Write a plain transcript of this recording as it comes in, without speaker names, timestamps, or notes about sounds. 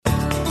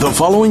The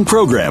following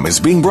program is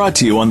being brought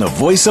to you on the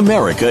Voice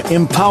America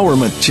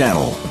Empowerment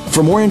Channel.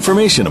 For more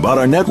information about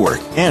our network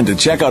and to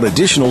check out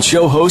additional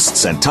show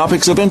hosts and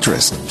topics of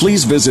interest,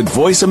 please visit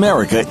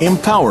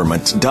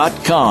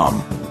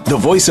voiceamericaempowerment.com. The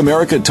Voice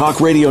America Talk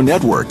Radio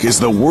Network is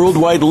the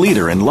worldwide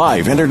leader in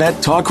live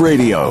Internet talk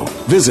radio.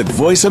 Visit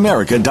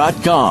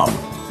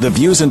voiceamerica.com. The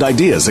views and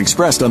ideas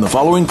expressed on the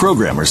following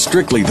program are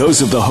strictly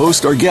those of the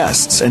host or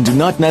guests and do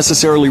not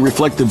necessarily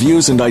reflect the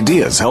views and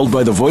ideas held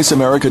by the Voice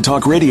America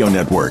Talk Radio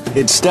Network,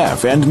 its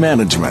staff, and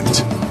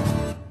management.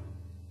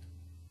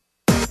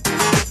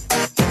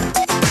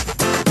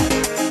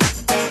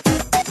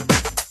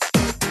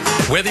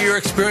 Whether you're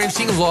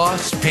experiencing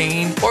loss,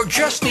 pain, or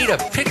just need a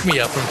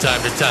pick-me-up from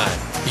time to time,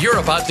 you're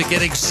about to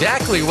get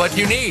exactly what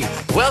you need.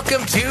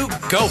 Welcome to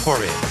Go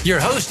For It. Your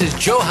host is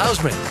Joe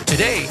Hausman.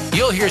 Today,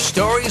 you'll hear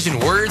stories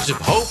and words of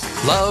hope,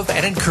 love,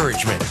 and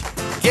encouragement.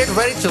 Get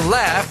ready to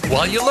laugh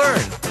while you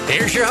learn.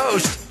 Here's your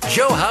host,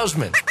 Joe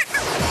Hausman.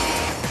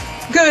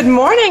 Good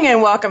morning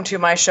and welcome to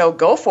my show,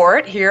 Go For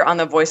It, here on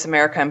the Voice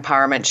America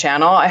Empowerment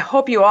Channel. I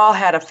hope you all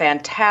had a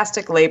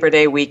fantastic Labor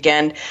Day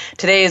weekend.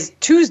 Today is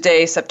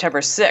Tuesday,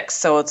 September 6th,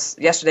 so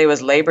yesterday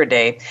was Labor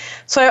Day.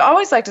 So I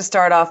always like to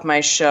start off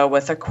my show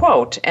with a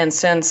quote, and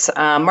since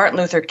Martin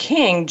Luther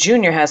King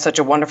Jr. has such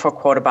a wonderful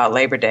quote about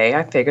Labor Day,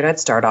 I figured I'd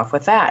start off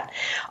with that.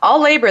 All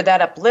labor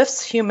that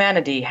uplifts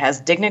humanity has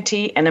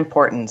dignity and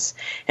importance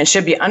and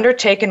should be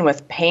undertaken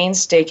with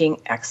painstaking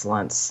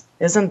excellence.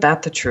 Isn't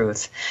that the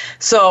truth?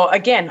 So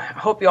again, I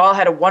hope you all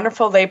had a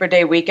wonderful Labor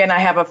Day weekend. I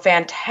have a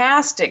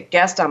fantastic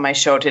guest on my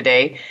show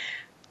today.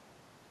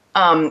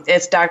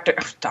 It's Dr.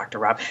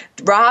 Rob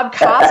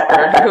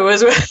Kosberg, who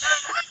is with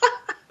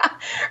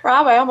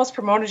Rob, I almost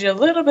promoted you a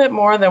little bit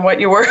more than what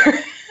you were.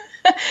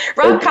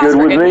 Rob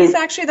Kosberg, and he's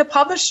actually the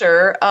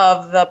publisher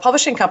of the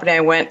publishing company I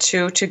went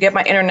to get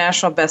my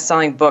international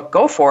best-selling book,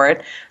 Go For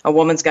It, A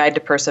Woman's Guide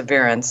to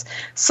Perseverance.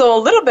 So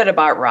a little bit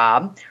about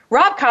Rob.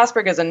 Rob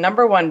Kosberg is a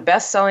 #1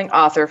 best-selling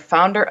author,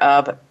 founder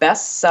of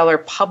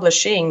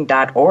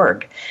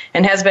bestsellerpublishing.org,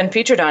 and has been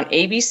featured on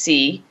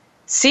ABC,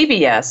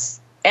 CBS,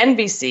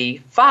 NBC,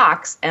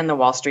 Fox, and the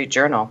Wall Street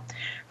Journal.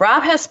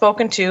 Rob has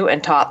spoken to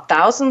and taught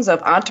thousands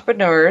of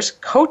entrepreneurs,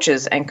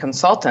 coaches, and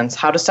consultants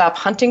how to stop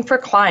hunting for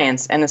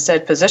clients and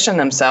instead position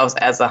themselves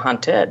as the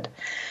hunted.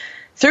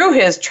 Through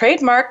his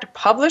trademarked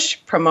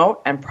Publish,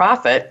 Promote, and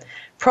Profit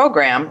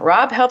program,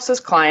 Rob helps his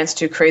clients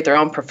to create their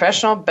own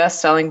professional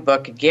best-selling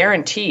book,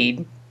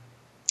 guaranteed,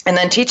 and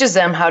then teaches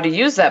them how to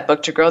use that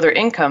book to grow their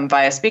income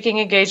via speaking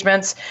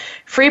engagements,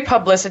 free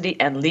publicity,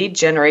 and lead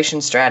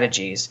generation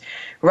strategies.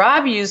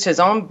 Rob used his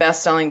own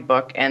best-selling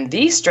book and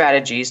these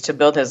strategies to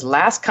build his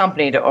last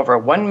company to over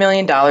 $1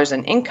 million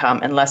in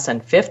income in less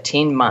than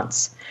 15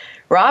 months.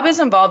 Rob is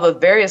involved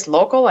with various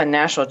local and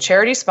national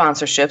charity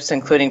sponsorships,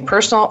 including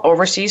personal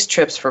overseas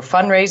trips for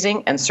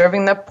fundraising and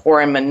serving the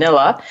poor in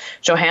Manila,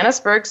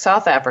 Johannesburg,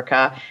 South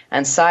Africa,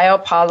 and Sao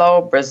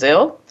Paulo,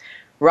 Brazil.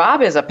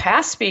 Rob is a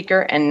past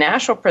speaker and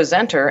national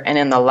presenter, and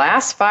in the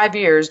last 5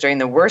 years, during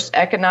the worst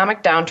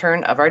economic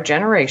downturn of our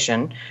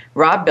generation,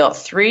 Rob built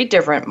 3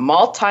 different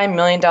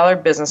multi-million-dollar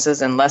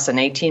businesses in less than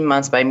 18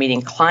 months by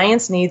meeting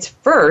clients' needs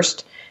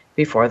first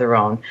before their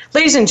own.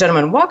 Ladies and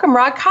gentlemen, welcome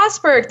Rob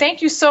Kosberg.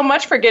 Thank you so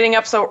much for getting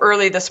up so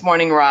early this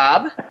morning,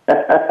 Rob.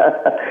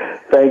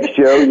 Thanks,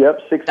 Joe. Yep,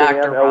 6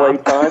 a.m. LA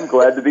time.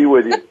 Glad to be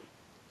with you.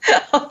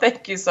 Oh,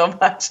 thank you so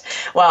much.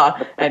 Well,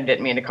 I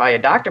didn't mean to call you a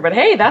doctor, but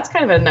hey, that's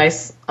kind of a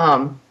nice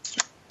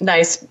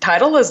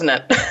title, isn't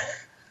it?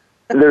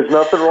 There's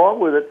nothing wrong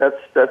with it. That's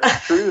the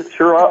truth.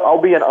 Sure,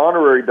 I'll be an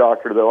honorary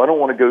doctor, though. I don't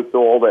want to go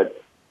through all that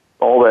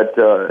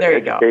there you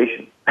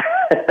education.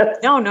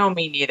 Go. No,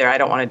 me neither. I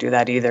don't want to do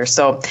that either.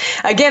 So,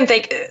 again,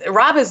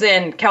 Rob is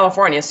in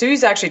California, so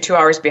he's actually 2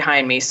 hours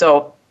behind me.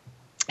 So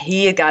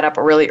he got up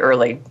really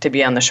early to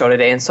be on the show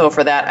today, and so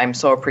for that, I'm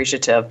so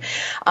appreciative.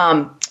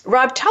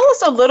 Rob, tell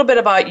us a little bit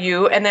about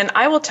you, and then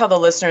I will tell the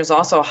listeners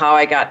also how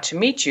I got to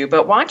meet you.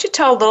 But why don't you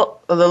tell the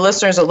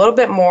listeners a little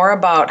bit more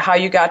about how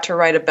you got to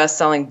write a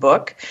best-selling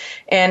book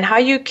and how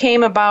you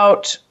came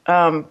about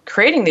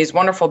creating these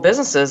wonderful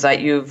businesses that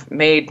you've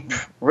made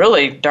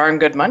really darn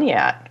good money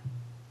at?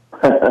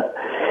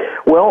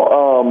 Well,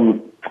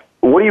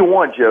 what do you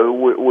want, Joe?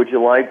 Would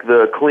you like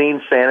the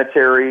clean,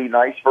 sanitary,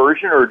 nice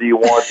version, or do you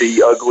want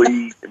the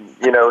ugly,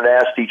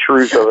 nasty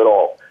truth of it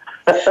all?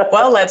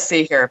 Well, let's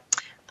see here.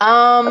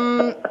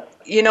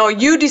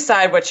 You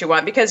decide what you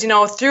want because,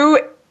 through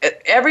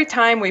every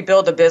time we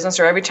build a business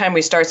or every time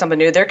we start something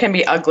new, there can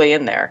be ugly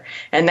in there.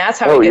 And that's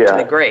how we get to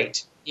the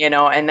great,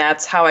 and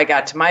that's how I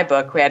got to my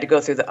book. We had to go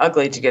through the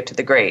ugly to get to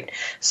the great.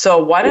 So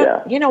why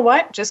don't,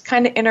 just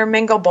kind of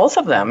intermingle both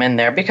of them in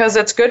there because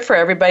it's good for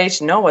everybody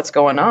to know what's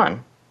going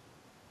on.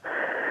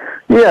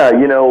 Yeah,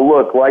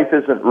 look, life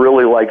isn't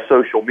really like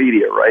social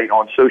media, right?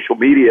 On social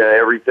media,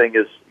 everything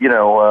is,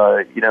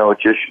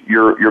 just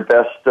your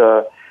best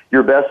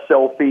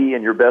selfie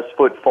and your best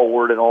foot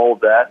forward and all of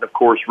that. And of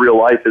course, real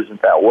life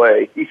isn't that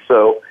way.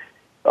 So,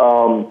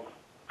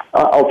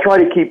 I'll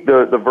try to keep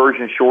the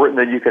version short, and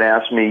then you can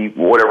ask me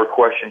whatever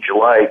questions you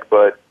like.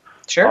 But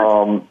Sure.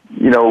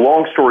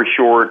 Long story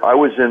short, I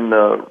was in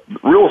the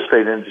real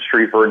estate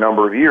industry for a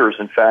number of years.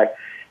 In fact,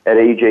 at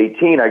age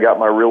 18, I got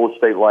my real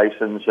estate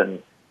license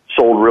and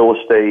sold real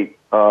estate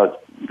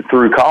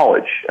through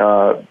college,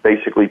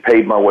 basically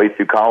paid my way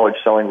through college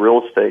selling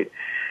real estate.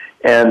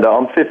 And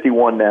I'm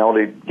 51 now,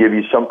 to give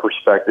you some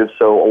perspective.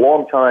 So a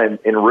long time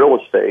in real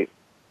estate.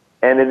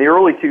 And in the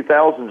early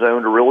 2000s, I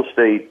owned a real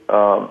estate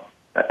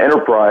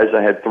enterprise.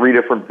 I had 3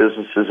 different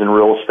businesses in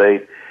real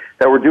estate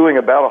that were doing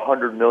about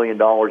 $100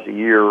 million a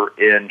year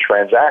in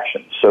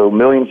transactions. So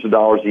millions of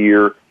dollars a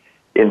year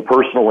in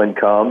personal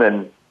income.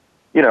 And,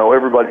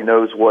 everybody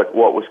knows what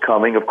was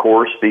coming, of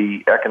course,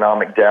 the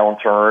economic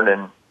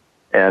downturn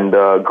and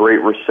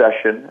Great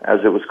Recession, as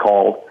it was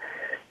called.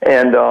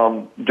 And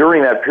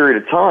during that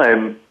period of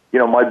time,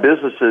 my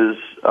businesses,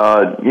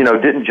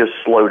 didn't just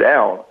slow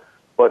down,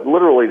 but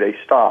literally they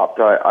stopped.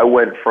 I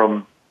went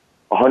from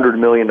 $100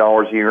 million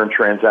a year in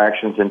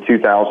transactions in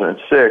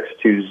 2006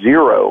 to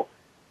zero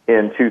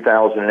in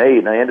 2008,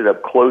 and I ended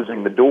up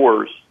closing the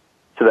doors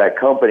to that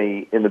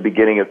company in the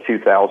beginning of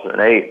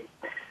 2008.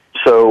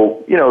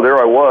 So, there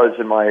I was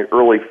in my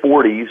early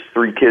 40s,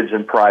 3 kids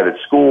in private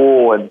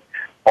school, and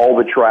all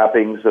the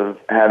trappings of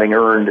having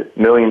earned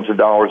millions of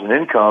dollars in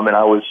income, and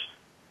I was,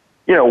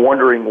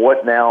 wondering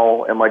what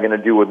now am I going to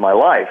do with my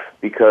life,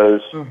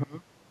 because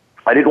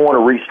I didn't want to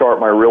restart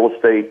my real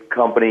estate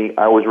company.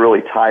 I was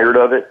really tired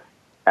of it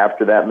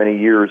after that many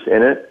years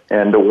in it,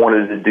 and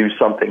wanted to do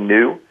something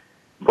new.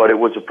 But it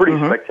was a pretty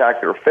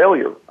spectacular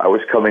failure I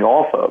was coming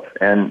off of,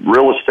 and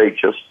real estate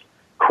just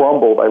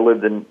crumbled. I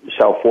lived in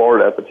South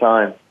Florida at the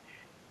time.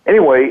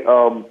 Anyway,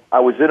 I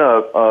was in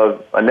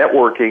a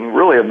networking,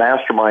 really a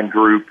mastermind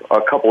group,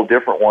 a couple of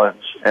different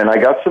ones, and I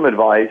got some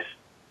advice.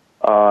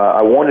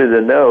 I wanted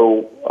to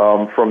know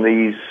from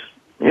these,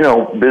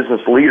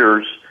 business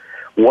leaders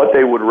what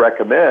they would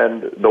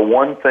recommend, the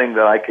one thing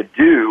that I could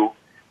do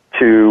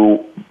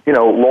to,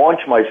 launch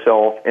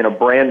myself in a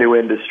brand new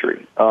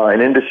industry,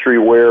 an industry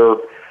where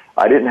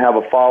I didn't have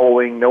a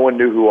following, no one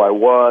knew who I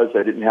was,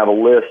 I didn't have a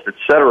list,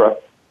 etc.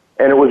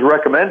 And it was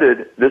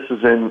recommended, this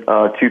is in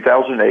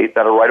 2008,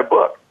 that I write a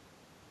book.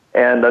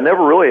 And I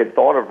never really had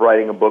thought of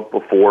writing a book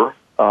before.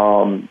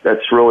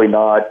 That's really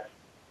not,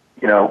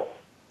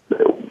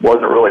 it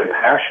wasn't really a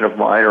passion of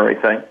mine or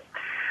anything.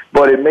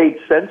 But it made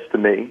sense to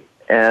me.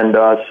 And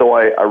so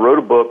I wrote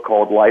a book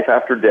called Life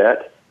After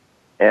Debt.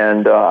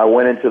 And I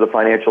went into the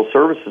financial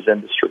services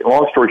industry.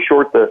 Long story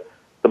short, the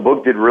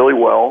book did really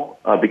well,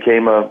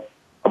 became a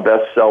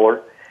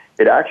bestseller.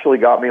 It actually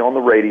got me on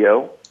the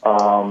radio.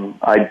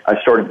 I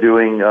started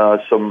doing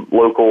some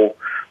local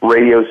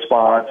radio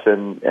spots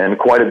and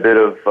quite a bit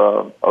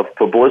of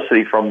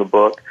publicity from the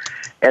book,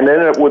 and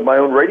ended up with my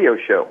own radio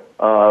show.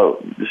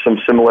 Some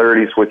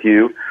similarities with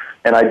you,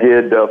 and I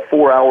did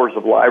 4 hours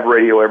of live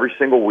radio every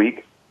single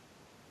week,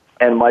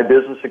 and my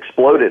business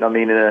exploded. I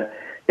mean,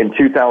 in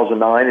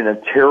 2009, in a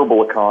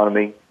terrible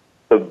economy,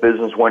 the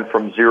business went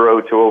from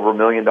zero to over $1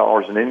 million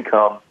in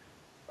income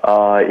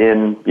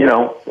in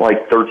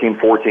like 13,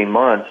 14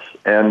 months,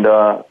 and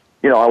I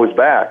was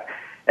back.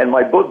 And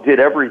my book did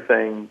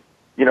everything.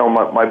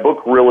 My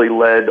book really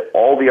led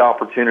all the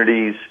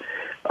opportunities.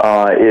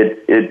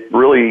 It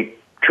really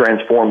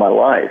transformed my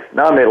life.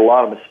 Now, I made a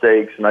lot of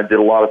mistakes, and I did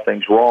a lot of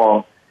things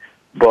wrong,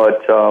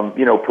 but,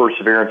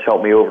 perseverance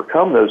helped me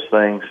overcome those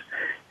things.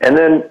 And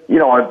then,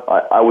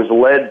 I was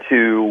led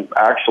to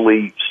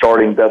actually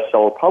starting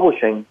bestseller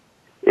publishing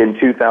in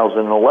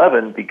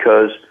 2011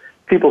 because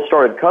people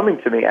started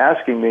coming to me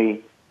asking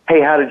me,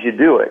 hey, how did you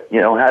do it?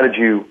 How did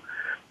you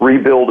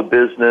rebuild a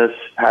business?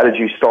 How did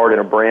you start in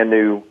a brand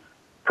new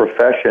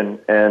profession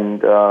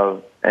and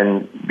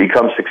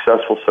become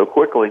successful so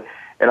quickly?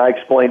 And I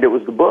explained it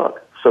was the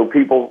book. So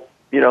people,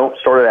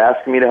 started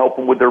asking me to help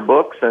them with their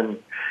books. And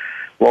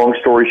long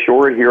story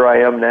short, here I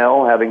am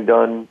now, having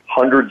done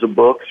hundreds of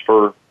books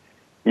for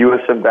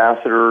U.S.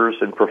 ambassadors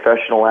and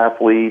professional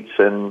athletes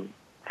and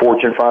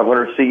Fortune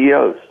 500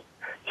 CEOs.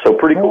 So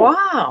pretty cool.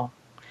 Wow.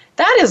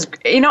 That is,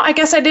 I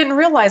guess I didn't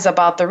realize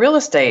about the real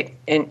estate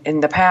in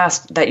the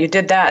past that you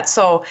did that.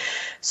 So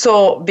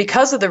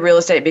because of the real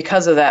estate,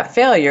 because of that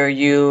failure,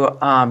 you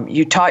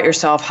taught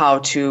yourself how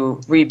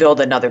to rebuild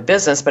another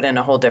business, but in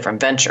a whole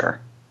different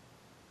venture.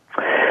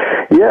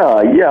 Yeah.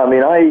 I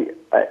mean,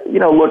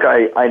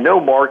 I know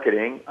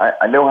marketing.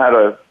 I knew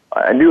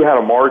how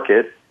to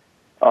market,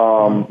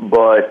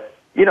 but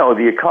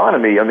the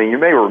economy. I mean, you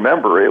may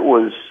remember it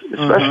was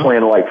especially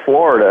in like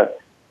Florida.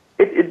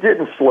 It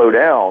didn't slow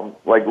down.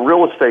 Like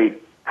real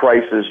estate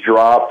prices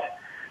dropped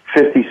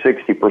 50,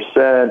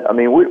 60%. I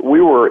mean, we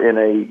were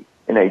in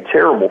a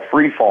terrible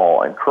free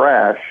fall and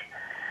crash.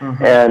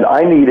 And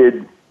I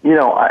needed,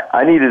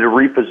 I needed to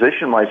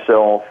reposition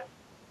myself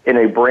in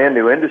a brand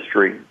new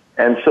industry.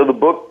 And so the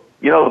book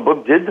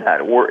did that.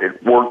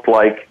 It worked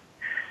like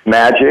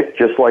magic,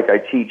 just like I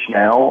teach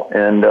now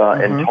and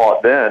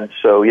taught then.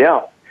 So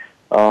yeah,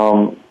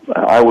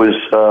 I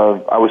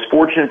was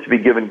fortunate to be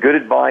given good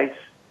advice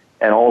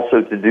and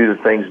also to do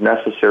the things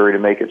necessary to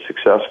make it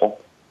successful.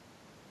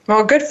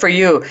 Well, good for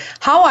you.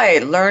 How I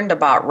learned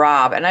about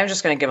Rob, and I'm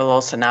just going to give a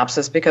little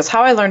synopsis, because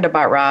how I learned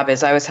about Rob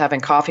is I was having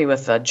coffee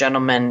with a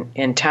gentleman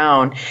in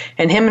town,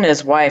 and him and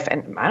his wife,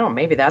 and I don't know,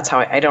 maybe that's how,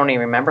 I don't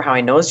even remember how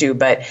he knows you,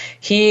 but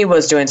he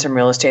was doing some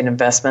real estate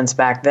investments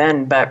back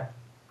then. But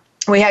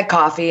we had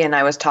coffee, and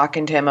I was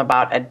talking to him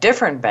about a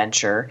different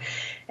venture,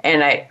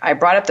 and I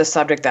brought up the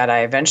subject that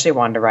I eventually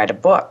wanted to write a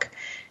book.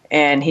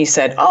 And he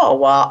said, oh,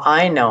 well,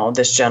 I know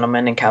this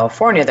gentleman in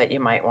California that you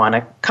might want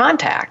to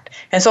contact.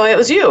 And so it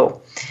was you.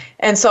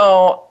 And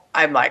so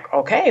I'm like,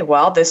 okay,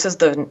 well, this is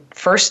the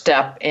first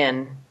step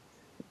in,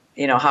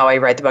 how I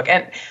write the book.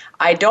 And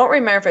I don't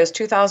remember if it was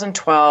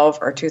 2012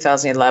 or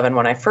 2011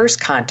 when I first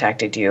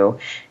contacted you,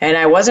 and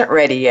I wasn't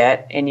ready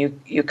yet. And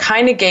you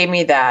kind of gave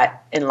me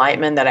that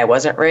enlightenment that I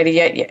wasn't ready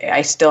yet.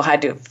 I still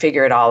had to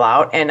figure it all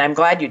out. And I'm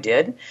glad you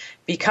did,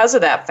 because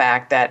of that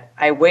fact that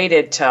I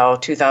waited till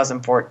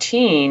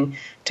 2014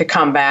 to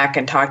come back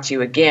and talk to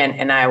you again,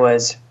 and I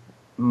was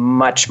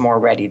much more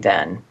ready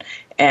then.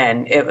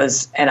 And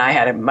I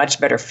had a much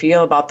better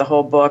feel about the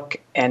whole book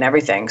and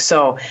everything.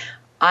 So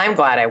I'm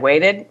glad I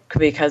waited,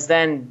 because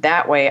then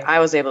that way I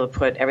was able to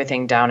put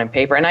everything down in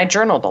paper, and I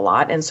journaled a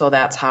lot. And so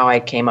that's how I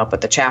came up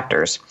with the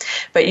chapters.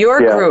 But your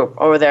group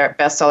over there at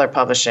Bestseller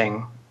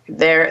Publishing,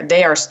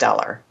 they are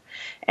stellar.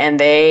 And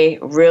they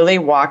really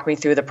walked me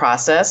through the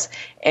process.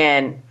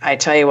 And I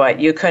tell you what,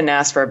 you couldn't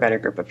ask for a better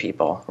group of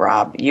people,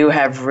 Rob. You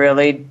have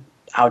really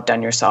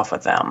outdone yourself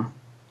with them.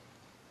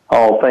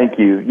 Oh, thank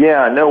you.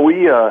 Yeah, no,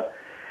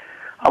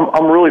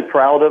 I'm really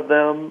proud of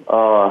them.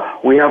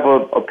 We have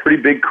a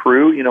pretty big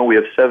crew. We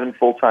have 7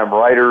 full-time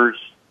writers.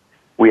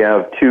 We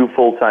have 2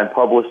 full-time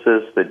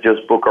publicists that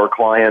just book our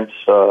clients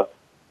on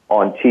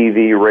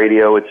TV,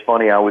 radio. It's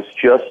funny, I was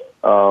just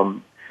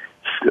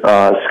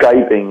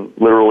Skyping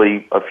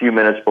literally a few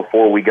minutes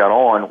before we got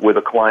on with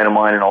a client of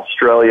mine in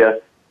Australia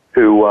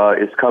who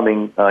is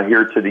coming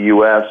here to the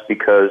U.S.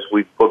 because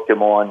we've booked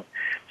him on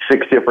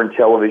 6 different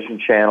television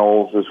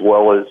channels as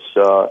well as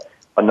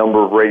a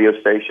number of radio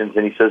stations.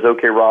 And he says,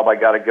 okay, Rob, I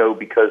got to go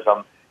because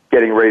I'm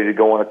getting ready to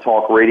go on a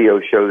talk radio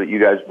show that you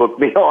guys booked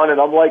me on. And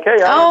I'm like, hey,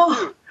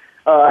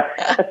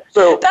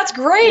 so that's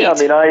great. Yeah, I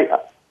mean,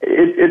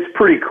 it's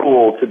pretty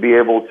cool to be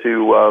able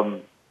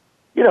to,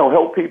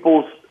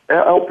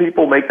 help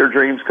people make their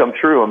dreams come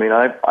true. I mean,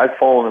 I've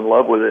fallen in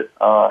love with it,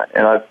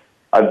 and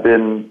I've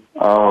been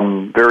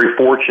very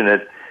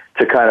fortunate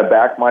to kind of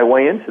back my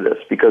way into this,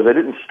 because I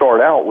didn't start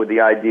out with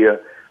the idea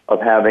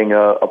of having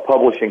a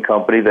publishing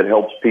company that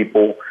helps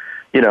people,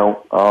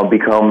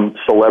 become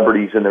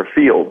celebrities in their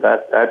field.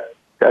 That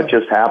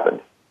just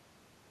happened.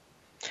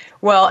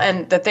 Well,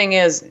 and the thing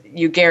is,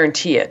 you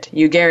guarantee it.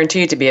 You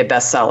guarantee it to be a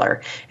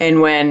bestseller. And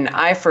when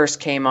I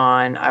first came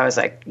on, I was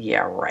like,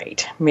 yeah,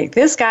 right. I mean,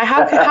 this guy,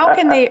 how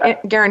can they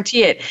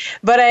guarantee it?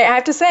 But I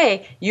have to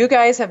say, you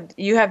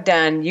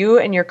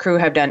and your crew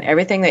have done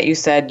everything that you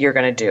said you're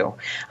going to do.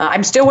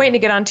 I'm still waiting to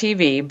get on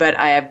TV, but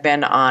I have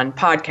been on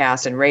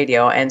podcasts and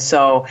radio. And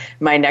so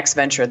my next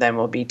venture then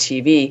will be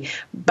TV.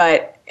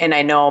 And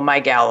I know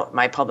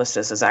my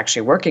publicist is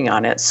actually working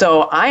on it.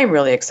 So I'm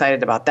really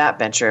excited about that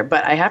venture.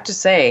 But I have to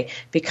say,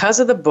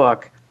 because of the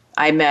book,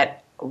 I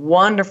met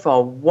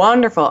wonderful,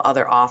 wonderful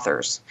other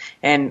authors.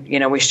 And,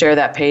 we share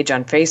that page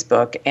on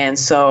Facebook. And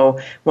so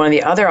one of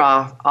the other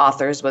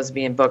authors was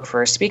being booked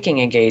for a speaking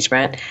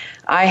engagement.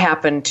 I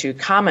happened to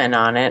comment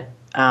on it.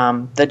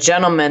 The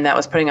gentleman that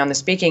was putting on the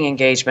speaking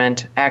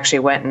engagement actually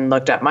went and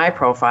looked at my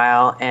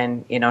profile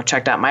and,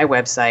 checked out my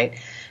website.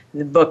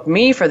 Booked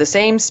me for the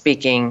same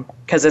speaking,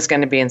 because it's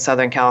going to be in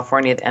Southern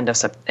California at the end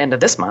of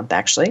this month,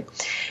 actually.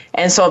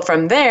 And so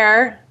from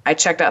there, I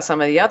checked out some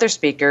of the other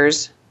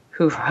speakers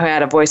who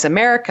had a Voice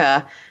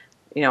America,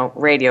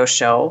 radio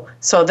show.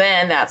 So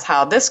then that's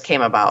how this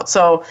came about.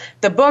 So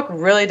the book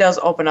really does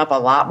open up a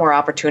lot more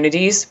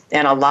opportunities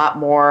and a lot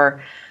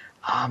more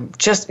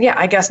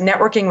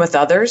networking with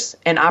others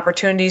and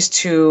opportunities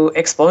to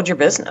explode your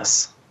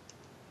business.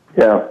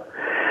 Yeah.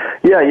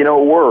 Yeah, it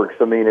works.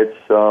 I mean, it's...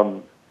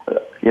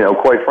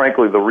 quite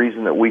frankly, the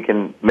reason that we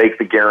can make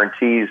the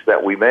guarantees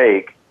that we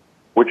make,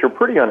 which are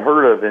pretty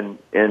unheard of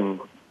in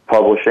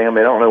publishing. I mean,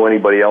 I don't know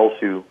anybody else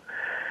who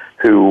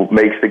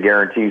makes the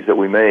guarantees that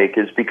we make,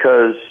 is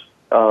because,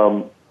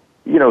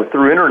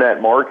 through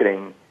internet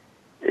marketing,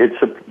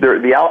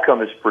 the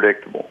outcome is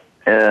predictable.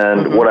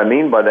 And what I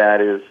mean by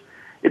that is,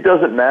 it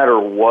doesn't matter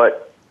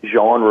what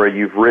genre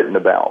you've written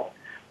about.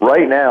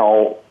 Right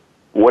now,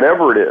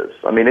 whatever it is,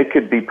 I mean, it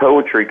could be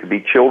poetry, it could be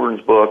children's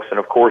books, and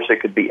of course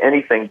it could be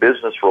anything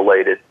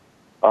business-related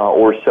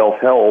or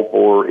self-help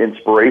or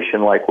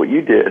inspiration like what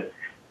you did.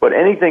 But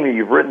anything that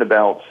you've written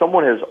about,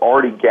 someone has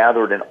already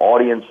gathered an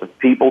audience of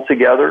people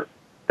together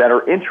that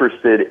are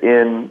interested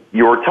in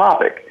your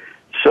topic.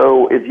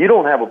 So if you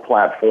don't have a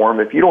platform,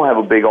 if you don't have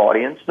a big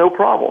audience, no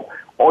problem.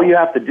 All you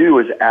have to do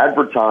is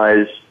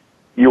advertise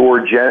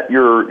your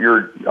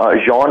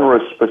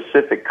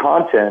genre-specific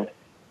content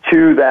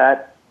to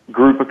that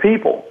group of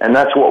people, and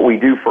that's what we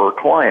do for our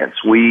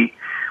clients. We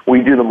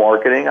We do the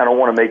marketing. I don't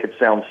want to make it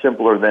sound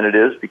simpler than it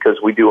is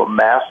because we do a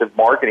massive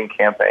marketing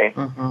campaign.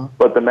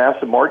 But the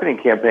massive marketing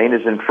campaign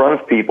is in front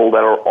of people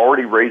that are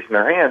already raising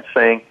their hands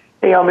saying,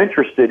 hey, I'm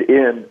interested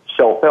in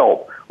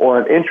self-help,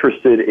 or I'm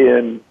interested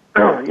in,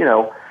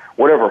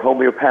 whatever,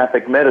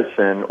 homeopathic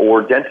medicine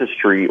or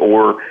dentistry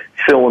or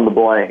fill in the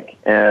blank.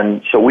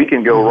 And so we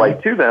can go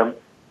right to them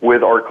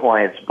with our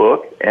client's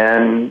book,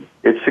 and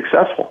it's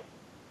successful.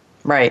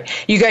 Right.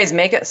 You guys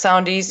make it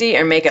sound easy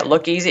or make it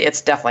look easy.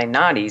 It's definitely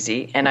not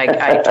easy. And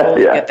I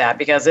totally get that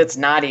because it's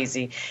not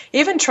easy.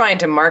 Even trying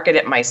to market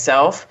it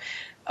myself,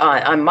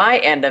 on my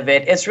end of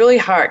it, it's really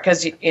hard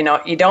because,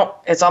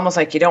 it's almost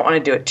like you don't want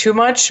to do it too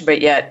much, but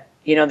yet,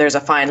 there's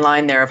a fine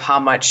line there of how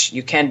much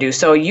you can do.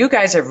 So you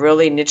guys have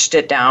really niched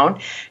it down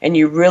and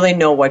you really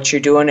know what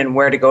you're doing and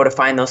where to go to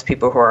find those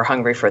people who are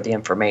hungry for the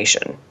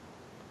information.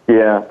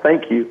 Yeah,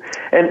 thank you.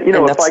 And,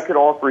 if I could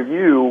offer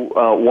you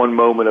one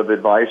moment of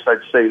advice,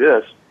 I'd say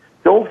this.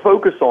 Don't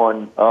focus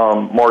on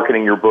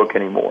marketing your book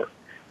anymore.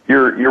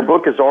 Your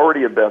book is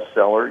already a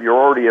bestseller. You're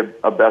already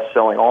a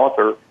best-selling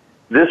author.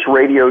 This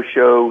radio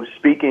show,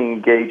 speaking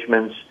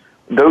engagements,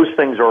 those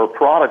things are a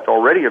product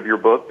already of your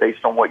book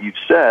based on what you've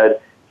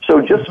said. So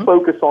just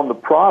focus on the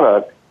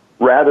product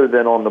rather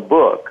than on the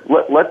book.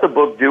 Let the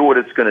book do what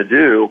it's going to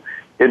do.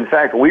 In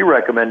fact, we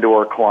recommend to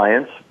our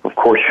clients, of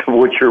course,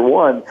 which you're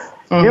one,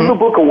 give the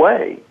book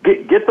away.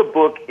 Get the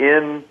book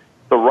in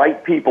the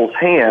right people's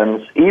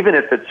hands, even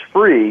if it's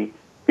free,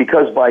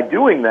 because by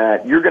doing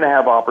that, you're going to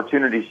have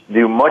opportunities to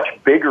do much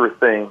bigger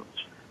things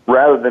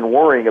rather than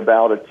worrying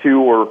about a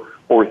 $2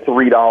 or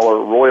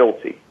 $3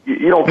 royalty.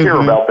 You don't care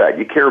about that.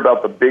 You care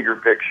about the bigger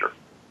picture.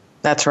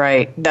 That's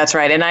right.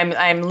 And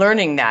I'm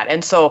learning that.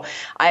 And so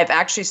I've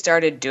actually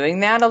started doing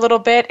that a little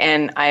bit,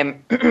 and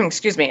I'm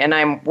and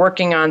I'm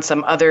working on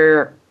some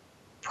other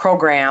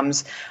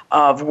programs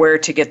of where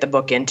to get the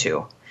book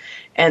into.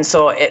 And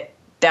so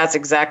that's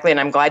exactly, and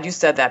I'm glad you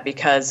said that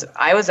because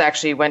I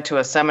went to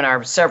a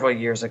seminar several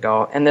years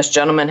ago, and this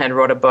gentleman had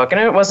wrote a book,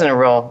 and it wasn't a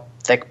real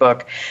thick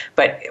book,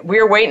 but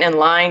we were waiting in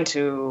line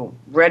to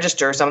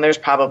register. There's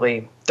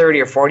probably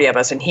 30 or 40 of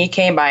us, and he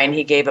came by and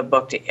he gave a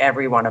book to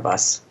every one of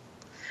us.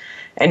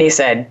 And he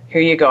said, here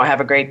you go,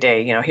 have a great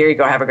day. Here you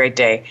go, have a great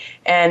day.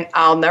 And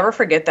I'll never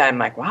forget that. I'm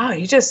like, wow,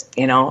 he just,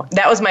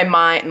 that was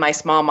my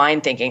small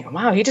mind thinking,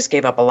 wow, he just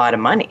gave up a lot of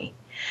money.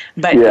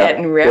 But yet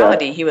in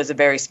reality, he was a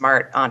very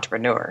smart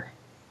entrepreneur.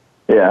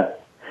 Yeah.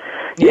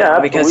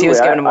 Because he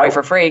was giving them away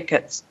for free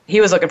because he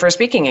was looking for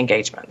speaking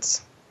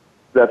engagements.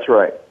 That's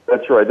right.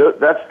 That's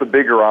the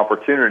bigger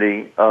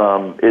opportunity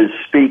is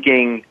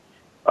speaking,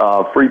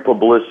 free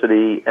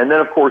publicity, and then,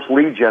 of course,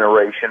 lead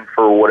generation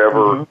for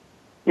whatever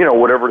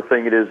whatever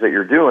thing it is that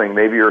you're doing.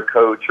 Maybe you're a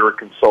coach or a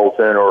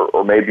consultant,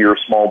 or maybe you're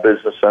a small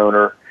business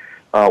owner,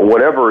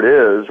 whatever it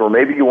is, or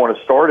maybe you want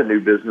to start a new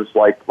business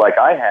like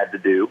I had to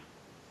do,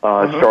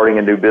 starting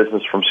a new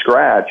business from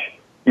scratch.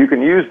 You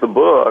can use the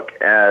book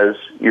as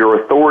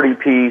your authority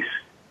piece,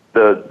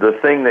 the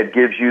thing that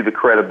gives you the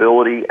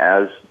credibility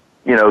as,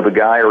 the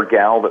guy or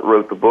gal that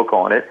wrote the book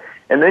on it,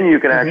 and then you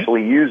can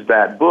actually use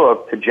that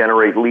book to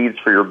generate leads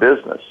for your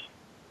business.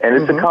 And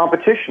it's a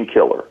competition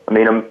killer. I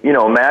mean,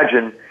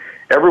 imagine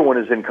everyone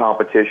is in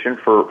competition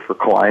for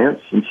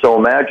clients. And so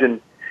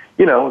imagine,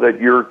 that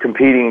you're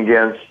competing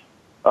against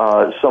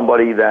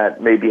somebody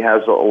that maybe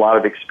has a lot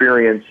of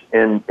experience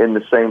in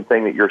the same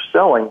thing that you're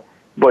selling,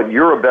 but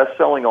you're a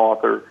best-selling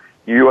author.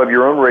 You have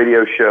your own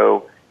radio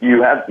show.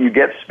 You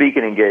get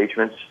speaking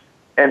engagements,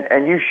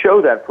 and you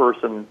show that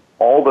person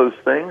all those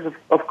things.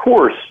 Of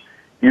course,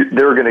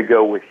 they're going to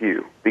go with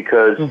you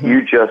because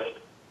you just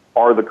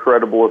are the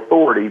credible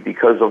authority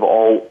because of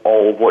all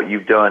of what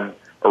you've done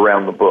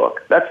around the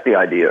book. That's the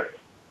idea.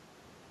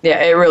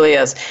 Yeah, it really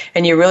is.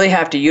 And you really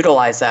have to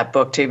utilize that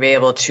book to be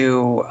able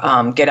to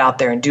get out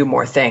there and do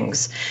more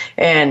things.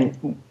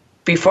 And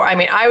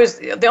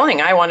the only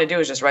thing I want to do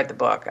is just write the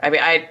book.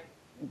 I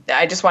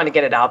just want to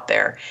get it out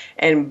there.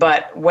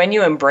 But when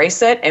you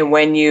embrace it and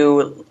when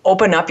you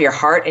open up your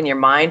heart and your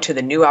mind to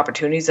the new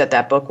opportunities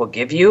that book will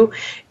give you,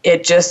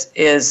 it just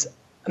is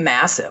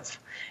massive.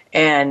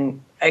 And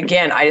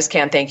again, I just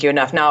can't thank you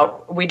enough.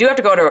 Now, we do have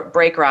to go to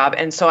break, Rob,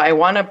 and so I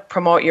want to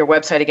promote your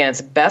website again.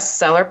 It's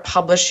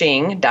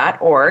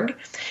bestsellerpublishing.org.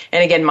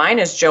 And again, mine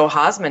is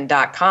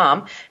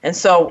joehausman.com. And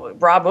so,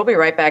 Rob, we'll be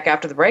right back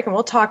after the break, and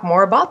we'll talk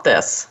more about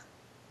this.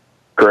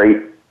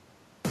 Great.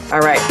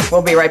 All right,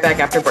 we'll be right back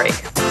after break.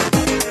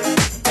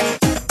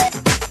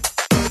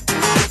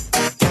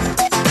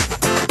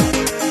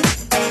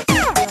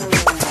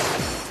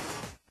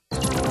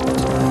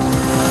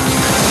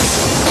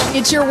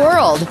 It's your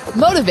world.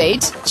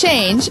 Motivate,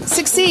 change,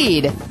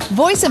 succeed.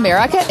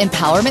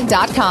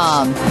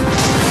 VoiceAmericaEmpowerment.com.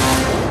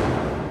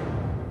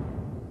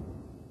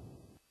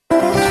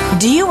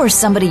 Do you or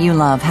somebody you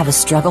love have a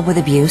struggle with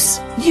abuse?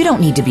 You don't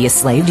need to be a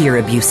slave to your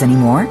abuse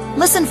anymore.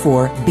 Listen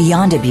for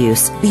Beyond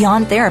Abuse,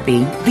 Beyond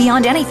Therapy,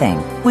 Beyond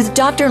Anything with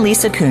Dr.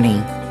 Lisa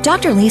Cooney.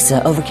 Dr.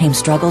 Lisa overcame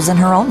struggles in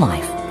her own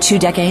life 2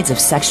 decades of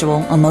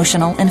sexual,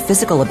 emotional, and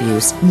physical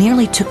abuse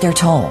nearly took their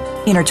toll.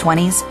 In her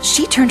 20s,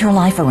 she turned her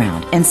life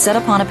around and set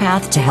upon a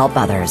path to help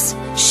others.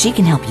 She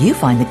can help you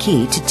find the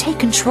key to take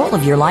control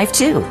of your life,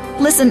 too.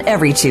 Listen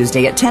every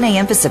Tuesday at 10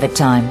 a.m. Pacific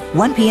Time,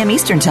 1 p.m.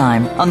 Eastern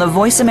Time on the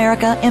Voice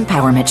America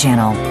Empowerment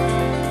Channel.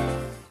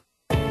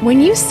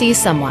 When you see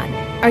someone,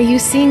 are you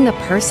seeing the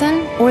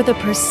person or the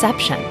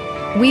perception?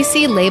 We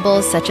see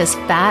labels such as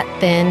fat,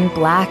 thin,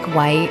 black,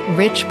 white,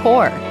 rich,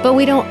 poor, but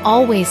we don't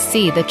always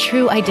see the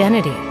true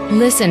identity.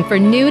 Listen for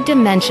New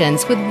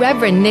Dimensions with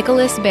Reverend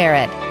Nicholas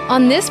Barrett.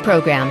 On this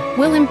program,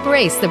 we'll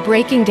embrace the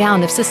breaking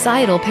down of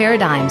societal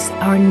paradigms,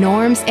 our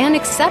norms, and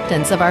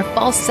acceptance of our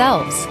false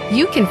selves.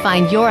 You can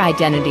find your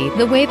identity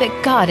the way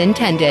that God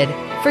intended.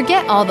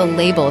 Forget all the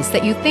labels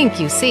that you think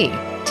you see.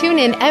 Tune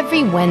in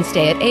every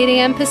Wednesday at 8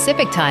 a.m.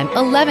 Pacific Time,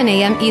 11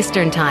 a.m.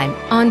 Eastern Time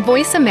on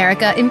Voice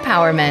America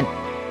Empowerment.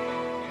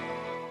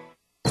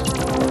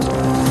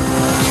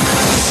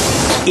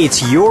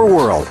 It's your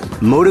world.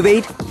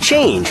 Motivate,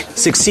 change,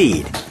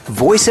 succeed.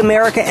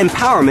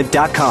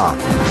 VoiceAmericaEmpowerment.com.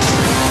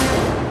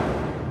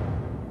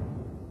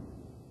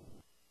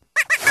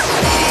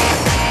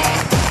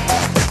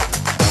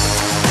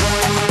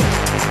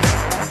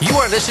 You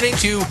are listening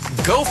to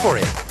Go For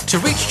It. To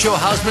reach Joe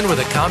Hausman with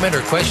a comment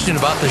or question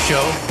about the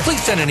show,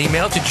 please send an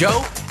email to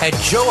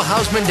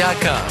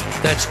joe@joehausman.com.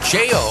 That's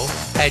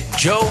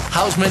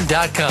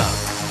joe@joehausman.com.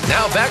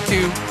 Now back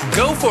to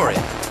Go For It.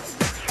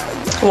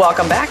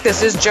 Welcome back.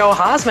 This is Joe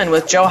Hausman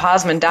with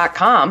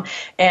joehausman.com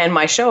and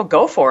my show,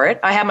 Go For It.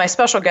 I have my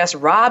special guest,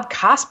 Rob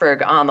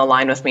Kosberg, on the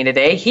line with me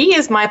today. He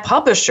is my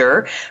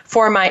publisher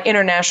for my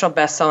international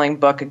best-selling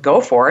book,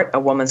 Go For It,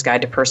 A Woman's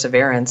Guide to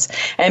Perseverance.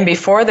 And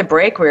before the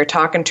break, we were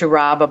talking to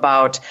Rob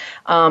about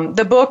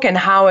the book and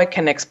how it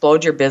can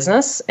explode your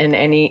business in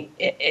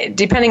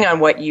depending on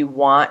what you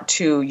want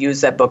to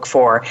use that book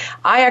for.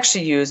 I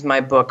actually use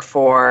my book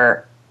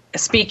for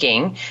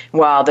speaking,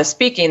 while the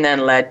speaking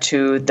then led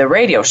to the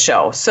radio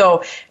show.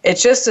 So it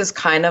just is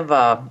kind of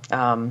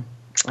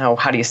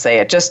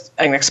just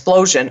an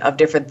explosion of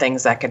different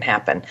things that can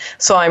happen.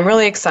 So I'm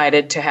really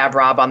excited to have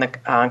Rob on the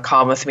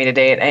call with me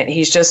today. And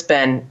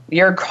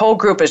your whole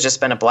group has just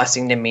been a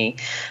blessing to me.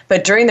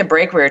 But during the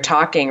break we were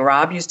talking,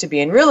 Rob used to be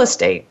in real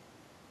estate.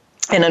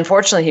 And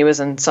unfortunately, he was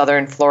in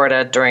southern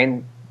Florida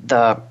during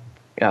the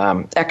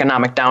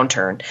economic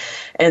downturn.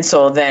 And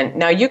so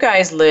now you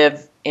guys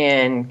live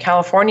in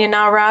California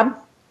now, Rob?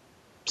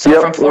 So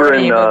yep, from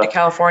Florida, you moved to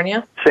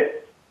California?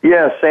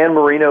 San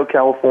Marino,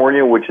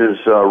 California, which is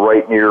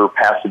right near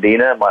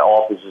Pasadena. My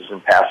office is in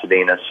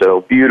Pasadena,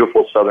 so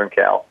beautiful Southern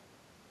Cal.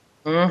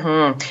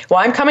 Mm-hmm. Well,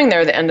 I'm coming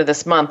there at the end of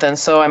this month, and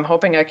so I'm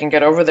hoping I can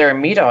get over there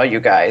and meet all you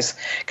guys.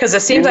 Because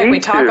it seems like we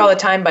talk all the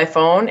time by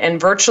phone,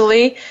 and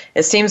virtually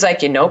it seems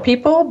like you know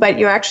people, but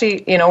you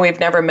actually, we've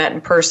never met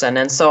in person.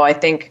 And so I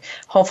think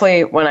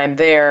hopefully when I'm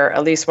there,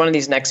 at least one of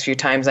these next few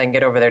times, I can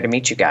get over there to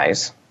meet you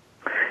guys.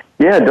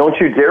 Yeah, don't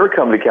you dare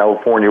come to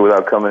California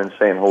without coming and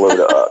saying hello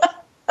to us.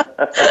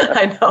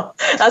 I know.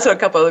 That's what a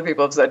couple other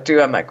people have said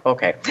too. I'm like,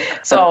 okay.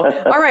 So,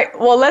 all right.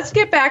 Well, let's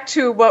get back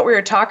to what we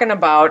were talking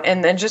about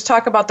and then just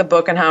talk about the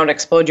book and how it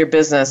exploded your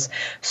business.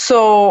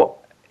 So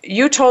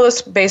you told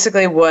us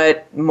basically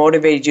what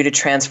motivated you to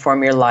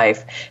transform your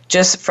life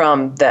just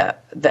from the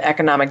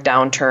economic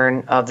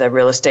downturn of the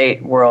real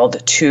estate world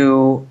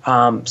to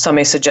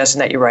somebody suggesting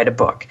that you write a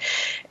book.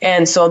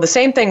 And so the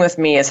same thing with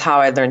me is how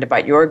I learned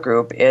about your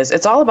group is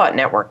it's all about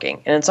networking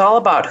and it's all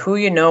about who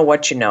you know,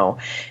 what you know.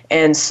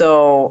 And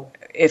so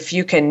if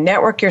you can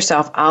network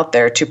yourself out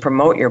there to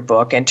promote your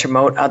book and to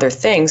promote other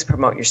things,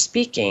 promote your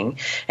speaking,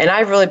 and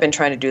I've really been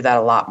trying to do that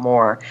a lot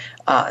more,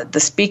 the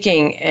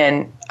speaking,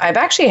 and I've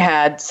actually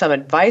had some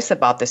advice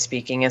about the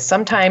speaking, and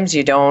sometimes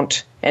you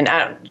don't, and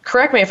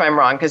correct me if I'm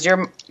wrong, because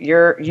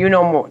you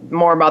know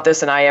more about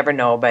this than I ever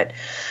know, but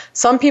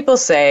some people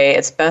say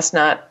it's best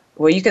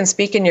you can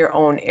speak in your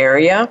own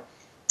area,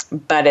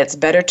 but it's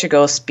better to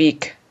go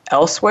speak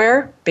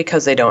elsewhere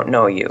because they don't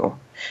know you.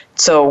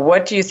 So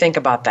what do you think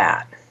about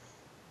that?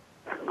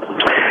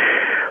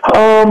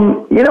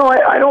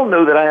 I don't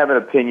know that I have an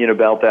opinion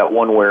about that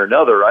one way or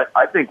another.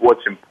 I think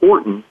what's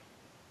important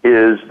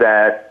is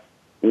that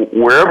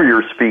wherever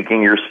you're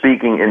speaking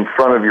in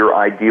front of your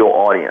ideal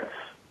audience.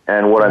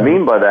 And what I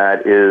mean by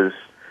that is,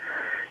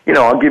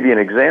 I'll give you an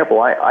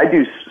example. I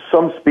do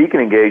some speaking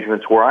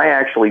engagements where I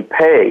actually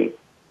pay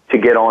to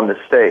get on the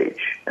stage.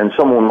 And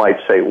someone might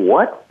say,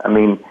 what? I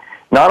mean,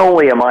 not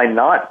only am I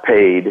not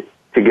paid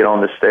to get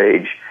on the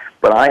stage,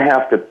 but I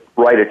have to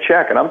write a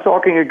check, and I'm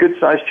talking a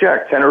good-sized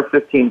check, $10,000 or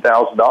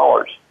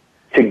 $15,000,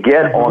 to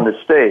get on the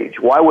stage.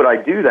 Why would I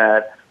do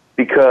that?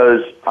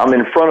 Because I'm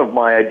in front of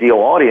my ideal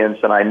audience,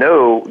 and I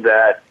know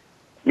that,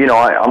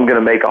 I'm going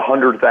to make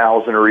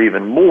 $100,000 or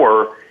even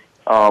more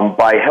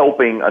by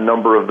helping a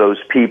number of those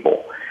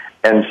people.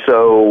 And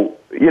so,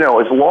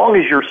 as long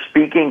as you're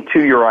speaking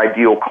to your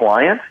ideal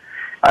client,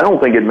 I don't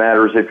think it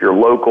matters if you're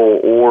local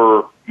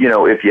or,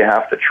 if you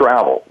have to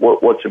travel.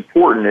 What's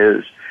important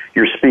is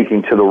you're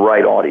speaking to the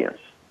right audience.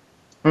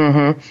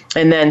 Mm-hmm.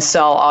 And then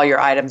sell all your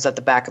items at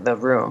the back of the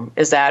room.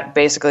 Is that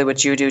basically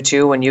what you do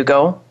too when you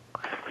go?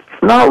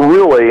 Not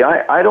really.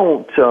 I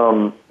don't,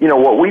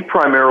 what we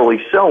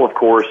primarily sell, of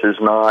course, is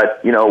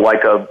not,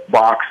 like a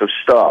box of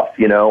stuff,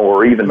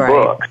 or even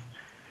books.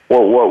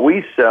 Well, what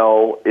we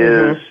sell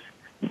is,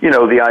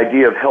 the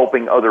idea of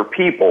helping other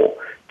people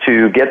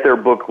to get their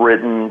book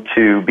written,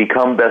 to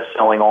become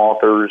best-selling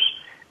authors,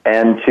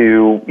 and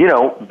to,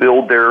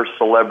 build their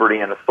celebrity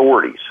and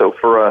authority. So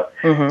for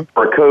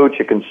a coach,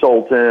 a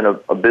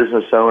consultant, a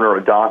business owner,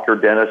 a doctor,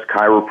 dentist,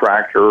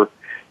 chiropractor,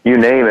 you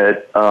name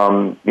it,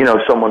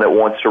 someone that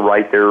wants to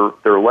write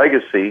their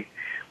legacy,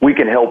 we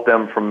can help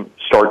them from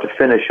start to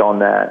finish on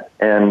that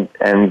and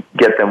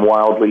get them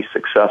wildly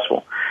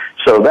successful.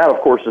 So that,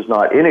 of course, is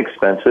not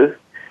inexpensive,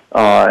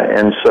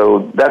 and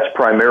so that's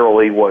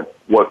primarily what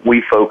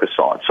we focus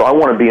on. So I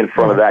want to be in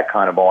front of that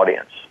kind of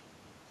audience.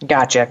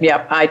 Gotcha.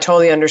 Yep, I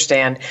totally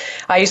understand.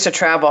 I used to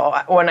travel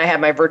when I had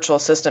my virtual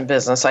assistant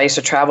business. I used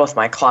to travel with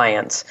my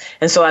clients.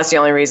 And so that's the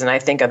only reason I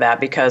think of that,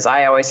 because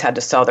I always had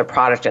to sell their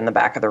product in the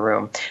back of the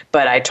room.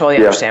 But I totally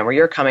understand where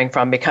you're coming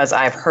from, because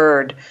I've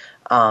heard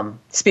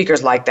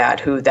speakers like that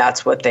who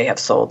that's what they have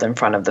sold in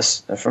front of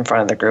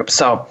the group.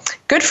 So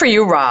good for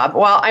you, Rob.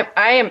 Well,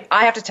 I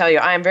have to tell you,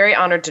 I am very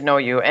honored to know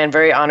you and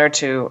very honored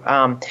to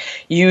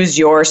use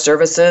your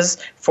services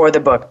for the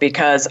book,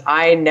 because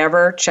I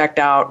never checked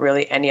out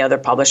really any other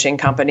publishing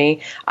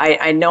company.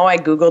 I know I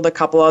Googled a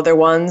couple other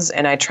ones,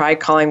 and I tried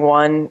calling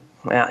one,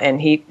 and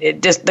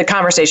the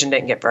conversation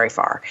didn't get very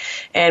far.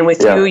 And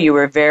with you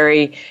were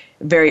very,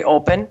 very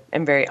open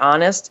and very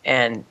honest,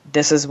 and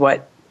this is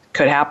what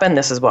could happen.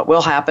 This is what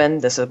will happen.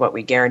 This is what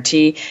we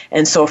guarantee.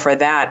 And so for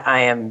that, I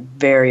am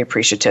very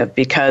appreciative,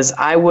 because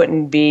I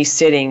wouldn't be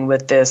sitting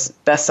with this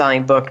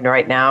best-selling book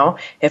right now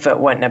if it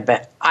wouldn't have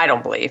been, I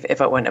don't believe,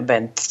 if it wouldn't have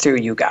been through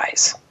you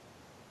guys.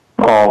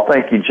 Oh,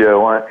 thank you,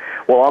 Joe. I'm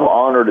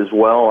honored as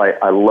well.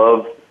 I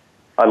loved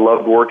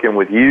working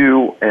with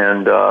you,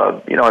 and,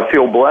 I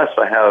feel blessed.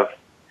 I have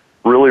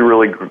really,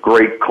 really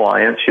great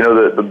clients.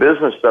 The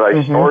business that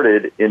I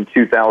started in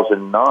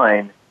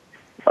 2009,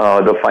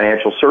 the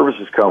financial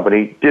services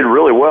company, did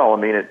really well. I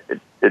mean,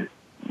 it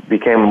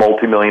became a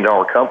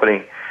multi-million-dollar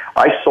company.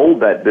 I sold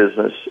that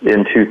business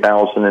in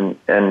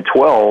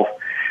 2012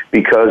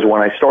 because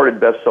when I started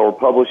bestseller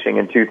publishing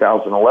in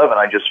 2011,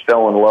 I just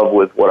fell in love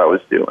with what I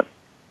was doing,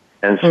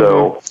 and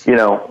so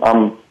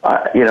I'm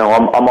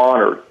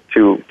honored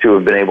to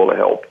have been able to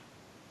help.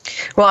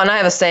 Well, and I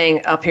have a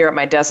saying up here at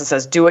my desk that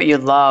says, do what you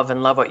love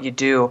and love what you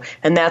do.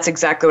 And that's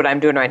exactly what I'm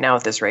doing right now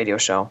with this radio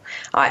show.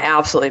 I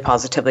absolutely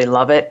positively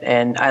love it,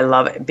 and I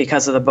love it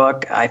because of the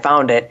book. I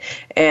found it.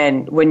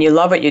 And when you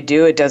love what you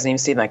do, it doesn't even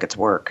seem like it's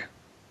work.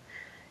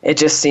 It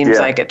just seems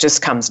like it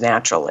just comes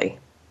naturally.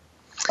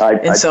 I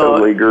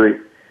totally agree.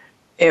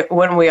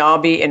 Wouldn't we all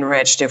be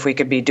enriched if we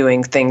could be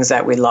doing things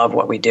that we love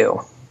what we do?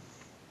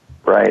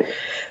 Right.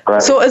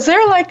 So is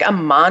there like a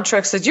mantra?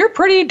 Because you're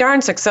pretty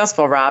darn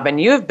successful, Rob, and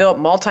you have built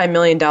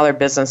multi-million-dollar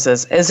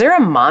businesses. Is there a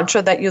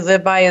mantra that you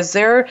live by? Is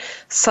there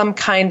some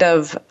kind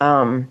of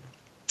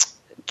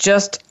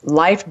just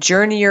life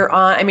journey you're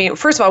on? I mean,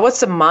 first of all, what's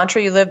the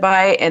mantra you live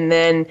by? And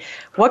then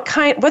what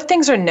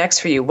things are next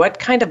for you? What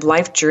kind of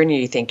life journey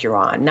do you think you're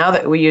on? Now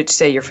that you'd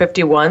say you're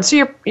 51,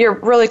 so you're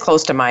really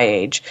close to my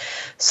age.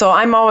 So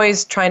I'm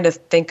always trying to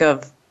think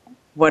of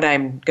what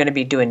I'm going to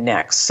be doing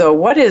next. So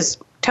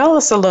tell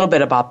us a little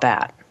bit about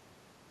that.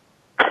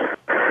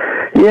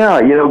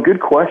 Yeah,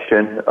 good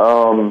question.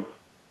 I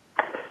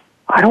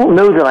don't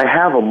know that I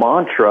have a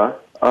mantra.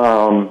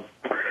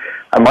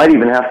 I might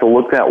even have to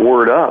look that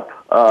word up.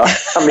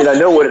 I mean, I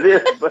know what it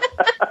is, but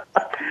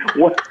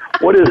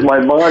what is my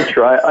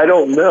mantra? I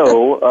don't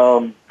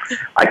know.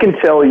 I can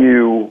tell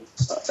you,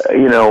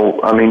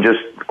 I mean, just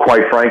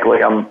quite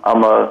frankly, I'm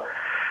a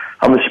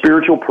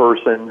spiritual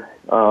person.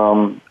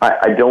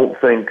 I don't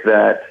think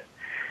that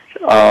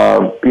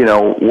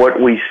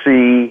what we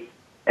see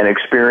and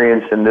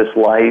experience in this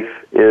life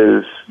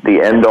is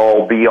the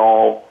end-all,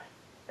 be-all.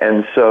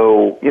 And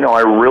so,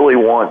 I really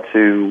want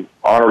to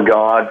honor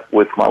God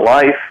with my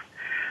life,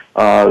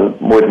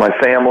 with my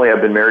family.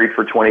 I've been married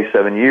for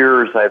 27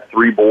 years. I have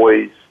 3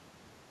 boys.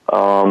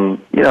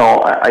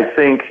 I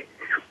think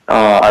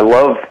I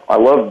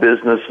love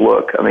business.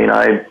 Look, I mean,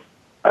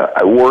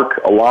 I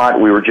work a lot.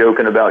 We were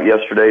joking about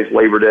yesterday's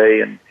Labor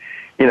Day, and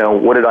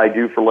what did I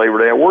do for Labor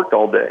Day? I worked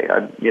all day.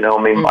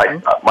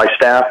 My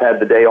staff had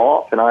the day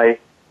off, and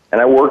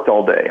I worked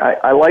all day.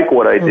 I like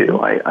what I do.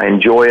 I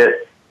enjoy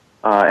it,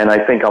 and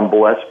I think I'm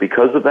blessed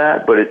because of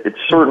that. But it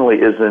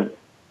certainly isn't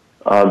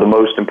the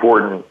most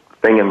important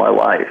thing in my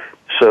life.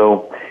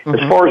 So as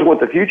far as what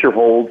the future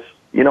holds,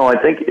 I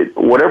think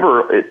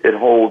whatever it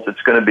holds,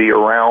 it's going to be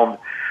around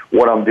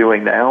what I'm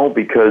doing now,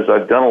 because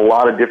I've done a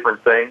lot of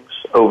different things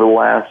over the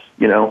last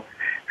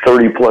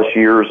 30 plus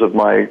years of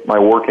my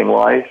working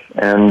life.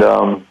 And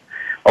of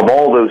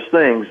all those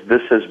things,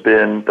 this has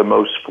been the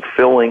most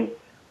fulfilling,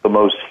 the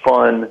most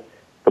fun,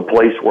 the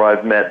place where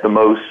I've met the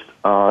most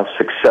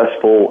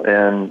successful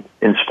and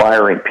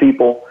inspiring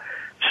people.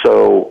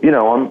 So,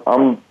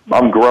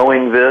 I'm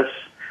growing this.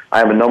 I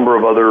have a number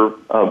of other,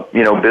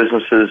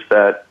 businesses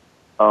that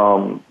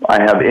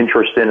I have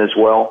interest in as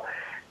well,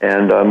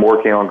 and I'm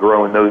working on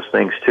growing those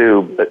things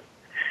too. But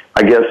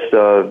I guess,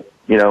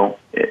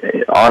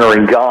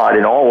 honoring God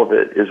in all of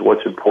it is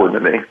what's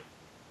important to me.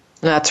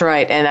 That's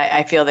right. And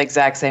I feel the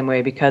exact same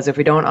way, because if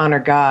we don't honor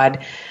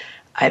God,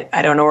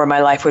 I don't know where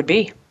my life would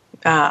be.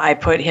 I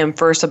put him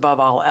first above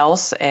all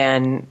else,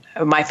 and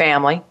my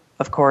family,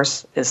 of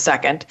course, is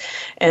second.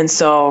 And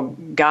so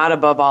God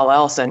above all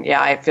else. And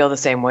yeah, I feel the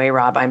same way,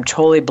 Rob. I'm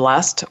totally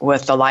blessed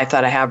with the life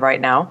that I have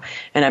right now,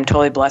 and I'm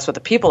totally blessed with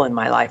the people in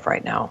my life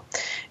right now.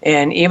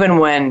 And even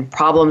when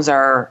problems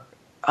are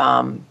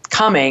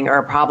coming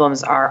or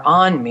problems are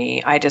on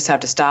me, I just have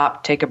to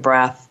stop, take a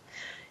breath,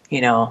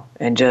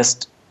 and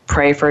just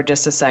pray for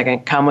just a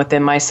second, come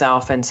within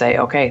myself and say,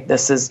 okay,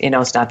 this is,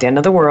 it's not the end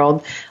of the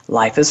world.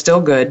 Life is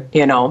still good,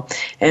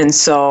 And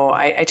so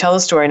I tell the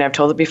story, and I've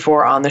told it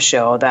before on the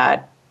show,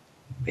 that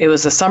it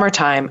was the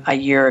summertime a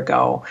year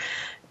ago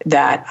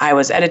that I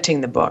was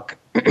editing the book.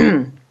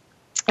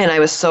 And I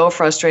was so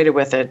frustrated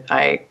with it.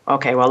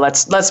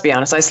 Let's be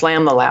honest. I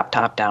slammed the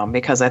laptop down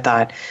because I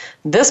thought,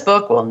 this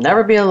book will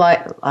never be a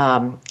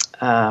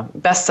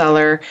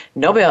bestseller.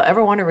 Nobody will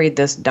ever want to read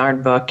this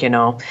darn book,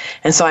 And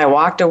so I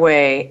walked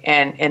away,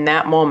 and in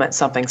that moment,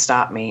 something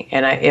stopped me.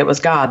 And it was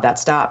God that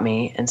stopped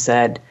me and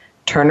said,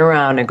 turn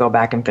around and go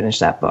back and finish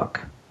that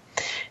book.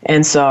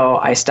 And so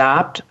I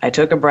stopped, I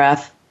took a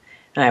breath,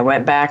 and I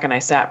went back and I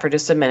sat for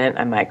just a minute.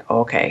 I'm like,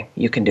 okay,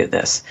 you can do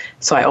this.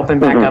 So I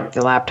opened back up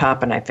the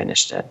laptop and I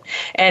finished it.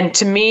 And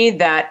to me,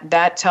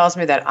 that tells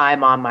me that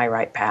I'm on my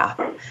right path,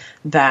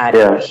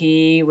 that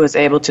he was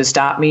able to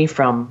stop me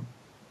from,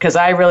 because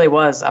I really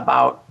was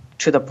about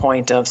to the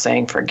point of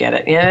saying, forget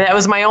it. And it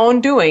was my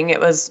own doing. It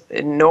was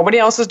nobody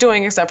else's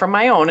doing except for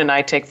my own, and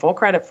I take full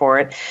credit for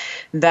it,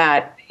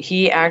 that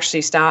he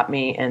actually stopped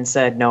me and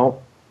said, no.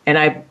 And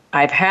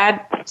I've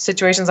had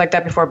situations like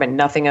that before, but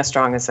nothing as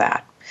strong as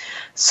that.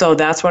 So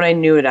that's when I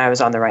knew that I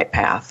was on the right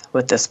path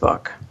with this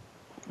book.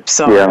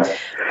 So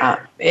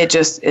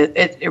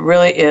it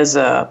really is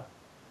a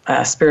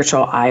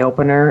spiritual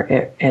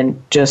eye-opener,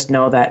 and just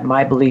know that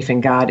my belief in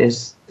God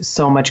is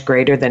so much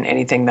greater than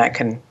anything that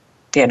can,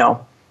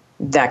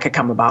 that could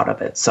come about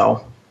of it.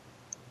 So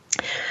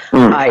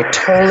I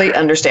totally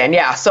understand.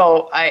 Yeah,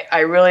 so I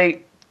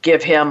really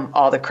give him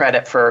all the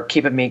credit for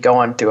keeping me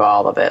going through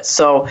all of it.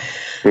 So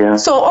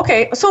let's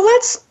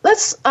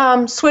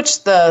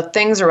switch the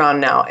things around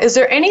now. Is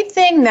there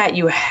anything that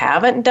you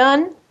haven't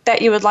done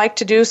that you would like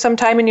to do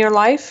sometime in your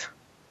life?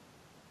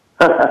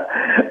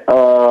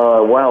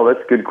 Wow, that's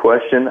a good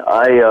question.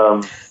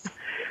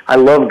 I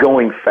love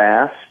going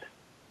fast.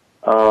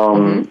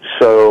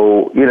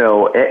 So,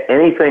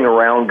 anything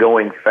around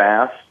going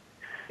fast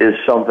is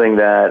something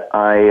that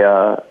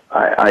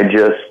I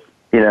just,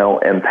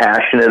 am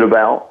passionate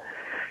about.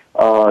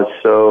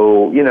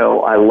 So,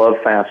 I love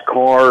fast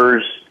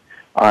cars.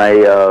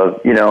 I've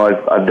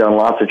done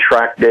lots of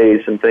track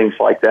days and things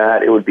like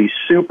that. It would be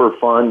super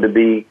fun to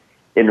be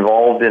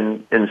involved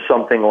in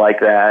something like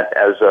that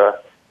as a,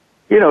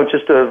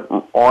 just a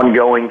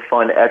ongoing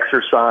fun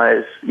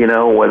exercise,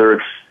 whether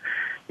it's,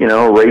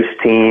 a race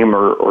team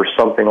or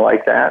something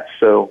like that.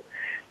 So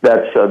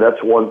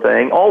that's one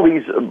thing. All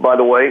these, by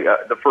the way,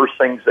 the first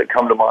things that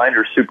come to mind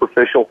are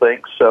superficial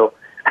things. So,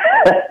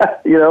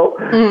 these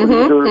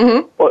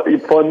are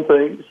fun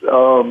things.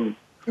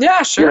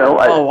 Yeah, sure.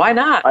 Why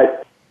not?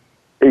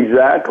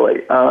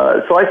 Exactly.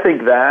 So I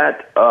think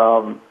that,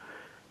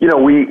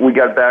 we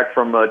got back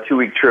from a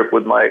 2-week trip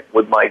with my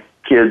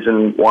kids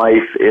and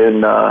wife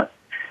in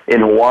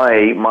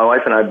Hawaii. My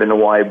wife and I have been to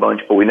Hawaii a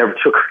bunch, but we never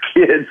took our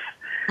kids.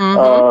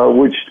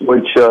 Which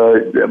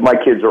my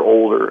kids are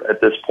older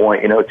at this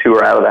point. 2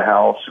 are out of the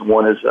house, and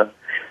 1 is a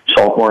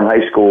sophomore in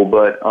high school.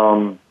 But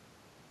so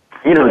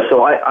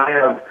I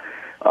have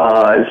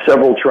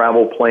several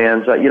travel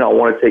plans. I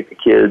want to take the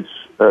kids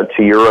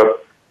to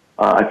Europe.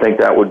 I think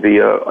that would be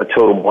a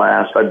total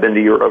blast. I've been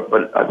to Europe,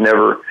 but I've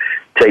never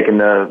taken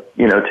the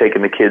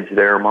kids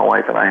there. My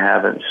wife and I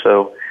haven't.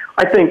 So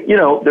I think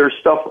there's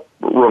stuff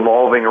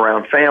revolving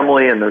around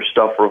family, and there's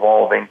stuff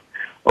revolving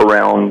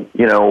around,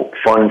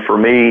 fun for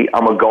me.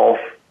 I'm a golf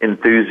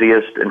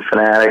enthusiast and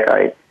fanatic.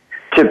 I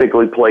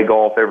typically play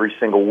golf every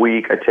single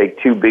week. I take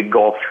 2 big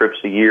golf trips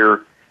a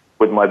year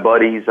with my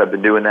buddies. I've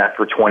been doing that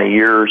for 20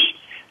 years.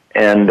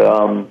 And,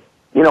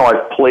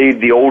 I've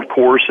played the old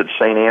course at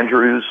St.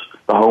 Andrews,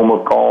 the home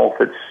of golf.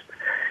 It's,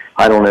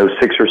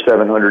 600 or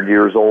 700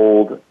 years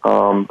old.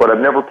 But I've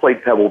never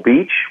played Pebble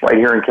Beach right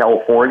here in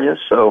California.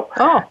 So,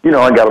 I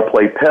got to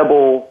play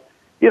Pebble.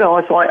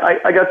 So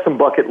I got some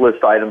bucket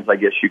list items, I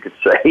guess you could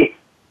say.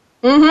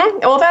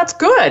 Well, that's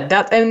good.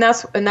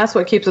 That's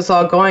what keeps us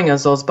all going,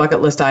 is those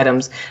bucket list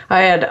items. I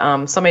had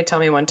somebody tell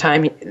me one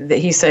time that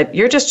he said,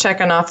 "You're just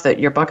checking off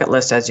your bucket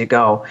list as you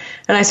go."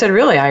 And I said,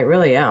 "Really? I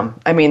really am.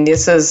 I mean,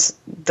 this is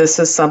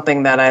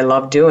something that I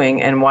love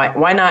doing, and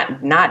why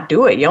not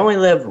do it? You only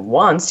live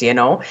once,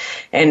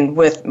 And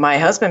with my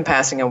husband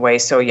passing away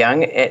so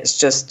young, it's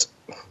just,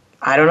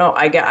 I don't know.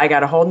 I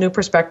got a whole new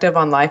perspective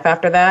on life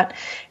after that.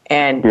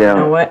 And you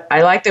know what?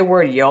 I like the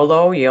word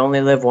YOLO. You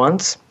only live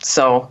once.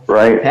 So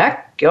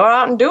heck, go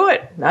out and do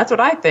it. That's what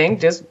I think.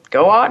 Just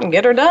go out and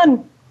get her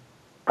done.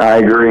 I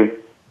agree.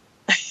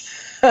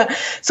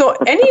 So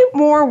any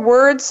more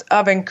words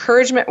of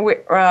encouragement?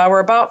 We're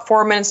about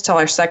 4 minutes till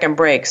our second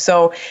break.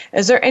 So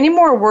is there any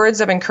more words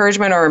of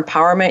encouragement or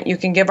empowerment you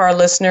can give our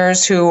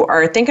listeners who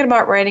are thinking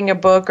about writing a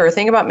book or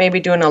thinking about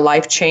maybe doing a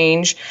life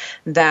change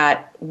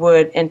that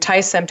would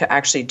entice them to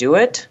actually do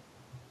it?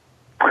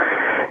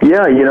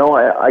 Yeah,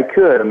 I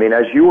could. I mean,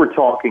 as you were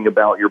talking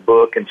about your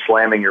book and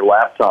slamming your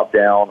laptop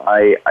down,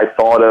 I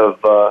thought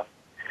of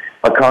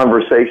a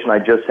conversation I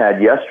just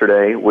had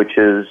yesterday, which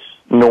is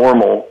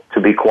normal, to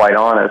be quite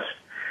honest.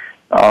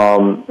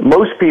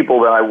 Most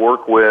people that I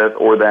work with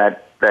or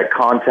that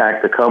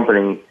contact the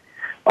company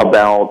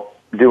about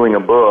doing a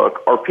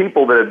book are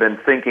people that have been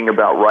thinking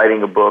about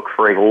writing a book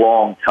for a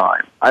long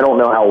time. I don't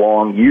know how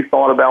long you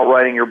thought about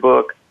writing your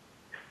book,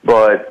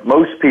 but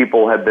most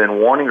people have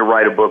been wanting to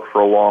write a book for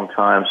a long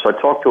time. So I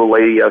talked to a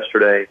lady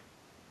yesterday,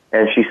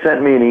 and she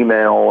sent me an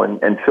email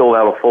and filled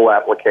out a full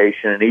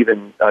application and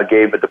even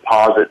gave a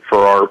deposit for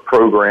our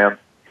program.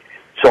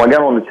 So I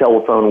got on the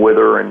telephone with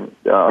her, and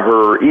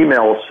her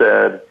email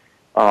said,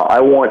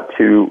 I want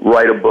to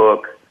write a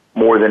book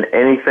more than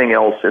anything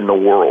else in the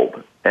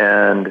world.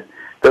 And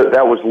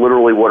that was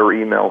literally what her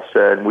email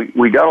said.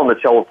 We got on the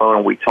telephone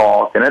and we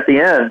talked, and at the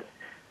end,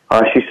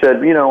 she said,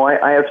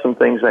 I have some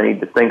things I need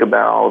to think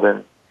about.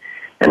 And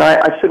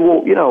I said,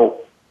 well,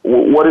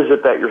 what is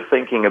it that you're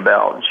thinking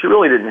about? And she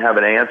really didn't have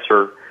an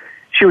answer.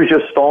 She was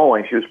just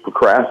stalling. She was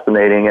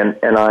procrastinating, and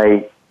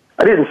I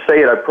didn't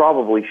say it. I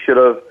probably should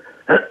have.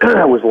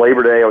 It was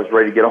Labor Day. I was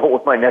ready to get on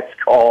with my next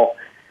call.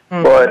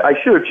 Mm-hmm. But I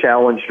should have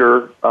challenged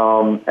her,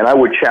 and I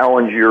would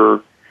challenge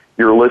your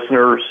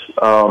listeners.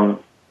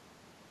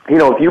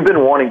 If you've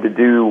been wanting to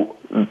do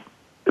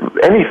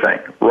anything,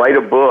 write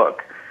a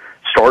book,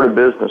 start a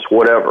business,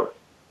 whatever,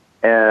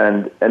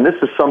 and this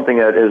is something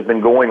that has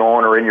been going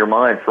on or in your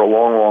mind for a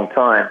long, long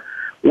time,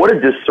 what a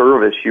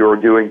disservice you are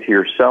doing to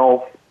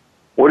yourself,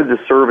 what a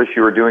disservice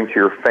you are doing to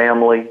your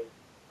family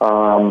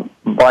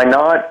by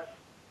not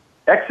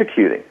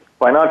executing,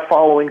 by not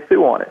following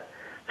through on it.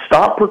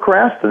 Stop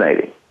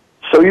procrastinating.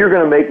 So you're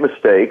going to make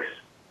mistakes,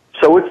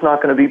 so it's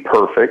not going to be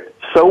perfect.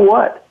 So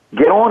what?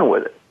 Get on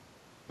with it.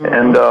 Mm-hmm.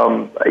 And,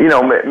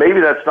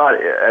 maybe that's not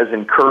as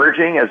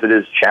encouraging as it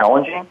is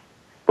challenging,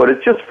 but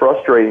it's just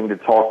frustrating to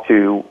talk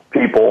to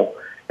people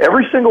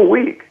every single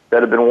week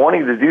that have been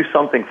wanting to do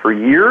something for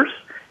years,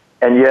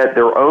 and yet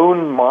their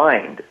own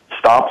mind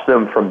stops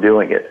them from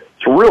doing it.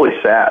 It's really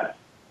sad.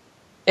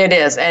 It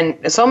is.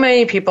 And so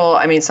many people,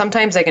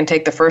 sometimes they can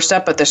take the first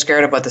step, but they're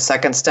scared of what the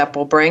second step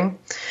will bring.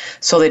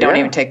 So they don't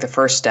even take the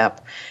first step.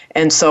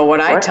 And so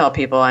what I tell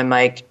people, I'm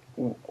like,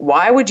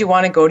 why would you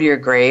want to go to your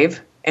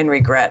grave and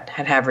regret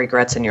and have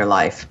regrets in your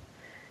life?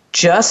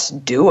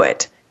 Just do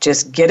it.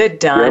 Just get it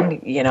done.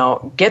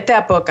 Get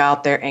that book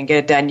out there and get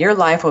it done. Your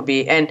life will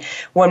be. And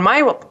when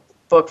my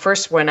book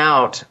first went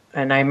out,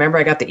 and I remember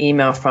I got the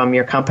email from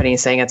your company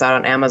saying it's out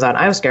on Amazon,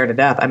 I was scared to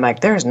death. I'm like,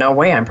 there's no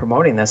way I'm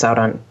promoting this out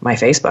on my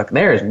Facebook.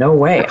 There is no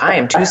way. I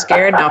am too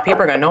scared. Now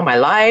people are going to know my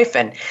life.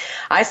 And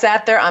I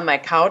sat there on my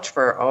couch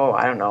for,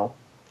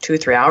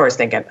 2-3 hours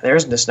thinking,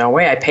 there's just no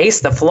way. I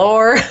paced the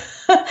floor.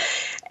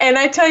 And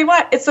I tell you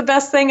what, it's the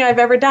best thing I've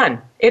ever done.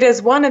 It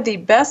is one of the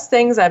best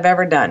things I've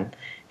ever done.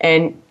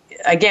 And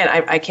again,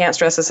 I can't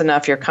stress this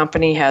enough. Your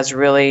company has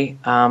really,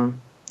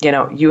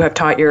 you have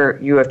taught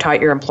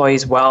your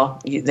employees well.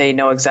 They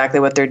know exactly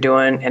what they're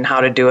doing and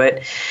how to do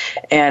it.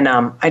 And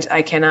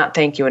I cannot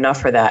thank you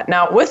enough for that.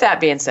 Now, with that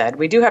being said,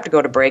 we do have to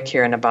go to break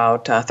here in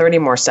about 30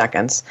 more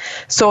seconds.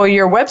 So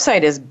your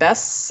website is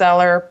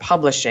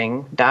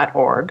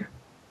bestsellerpublishing.org.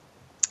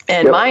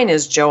 And mine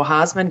is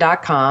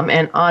joehosman.com.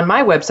 And on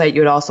my website,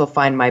 you would also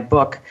find my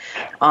book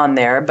on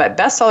there. But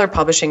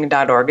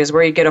bestsellerpublishing.org is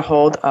where you get a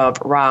hold of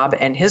Rob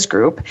and his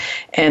group.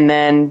 And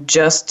then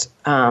just,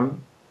 go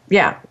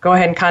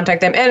ahead and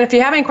contact them. And if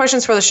you have any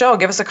questions for the show,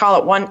 give us a call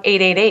at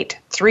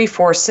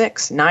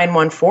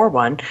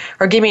 1-888-346-9141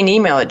 or give me an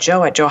email at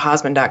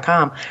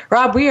joe@joehosman.com.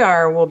 Rob,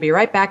 we'll be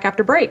right back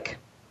after break.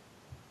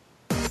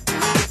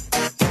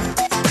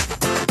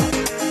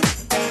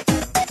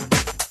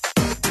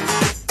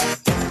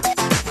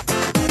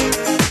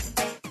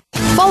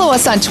 Follow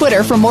us on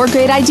Twitter for more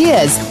great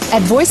ideas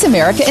at Voice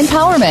America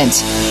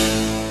Empowerment.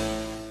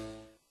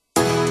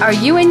 Are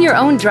you in your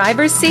own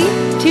driver's seat?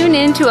 Tune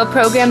in to a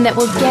program that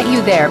will get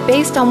you there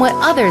based on what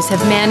others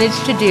have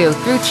managed to do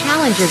through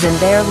challenges in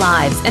their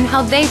lives and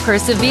how they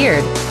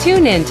persevered.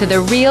 Tune in to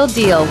The Real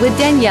Deal with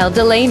Danielle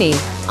Delaney.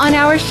 On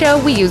our show,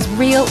 we use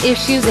real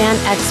issues and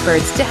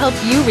experts to help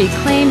you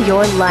reclaim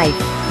your life.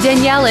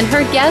 Danielle and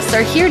her guests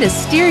are here to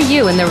steer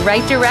you in the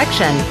right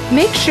direction.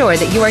 Make sure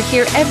that you are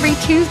here every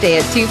Tuesday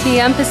at 2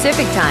 p.m.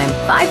 Pacific Time,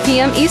 5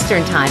 p.m.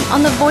 Eastern Time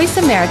on the Voice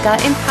America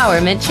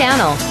Empowerment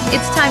Channel.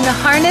 It's time to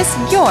harness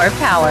your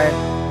power.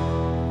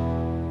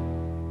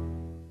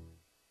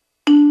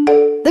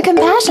 The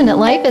Compassionate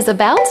Life is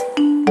about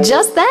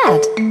just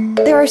that.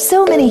 There are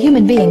so many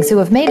human beings who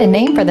have made a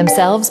name for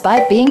themselves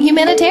by being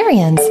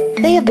humanitarians.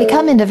 They have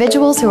become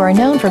individuals who are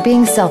known for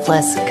being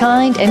selfless,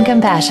 kind, and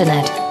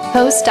compassionate.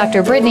 Host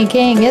Dr. Brittany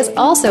King is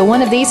also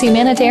one of these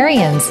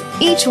humanitarians.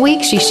 Each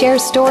week, she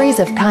shares stories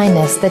of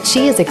kindness that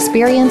she has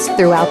experienced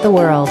throughout the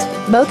world,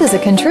 both as a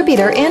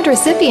contributor and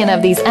recipient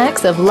of these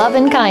acts of love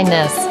and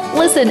kindness.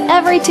 Listen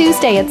every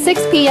Tuesday at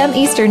 6 p.m.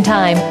 Eastern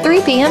Time,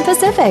 3 p.m.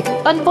 Pacific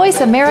on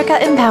Voice America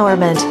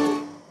Empowerment.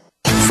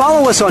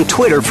 Follow us on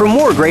Twitter for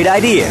more great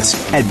ideas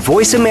at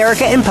Voice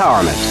America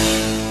Empowerment.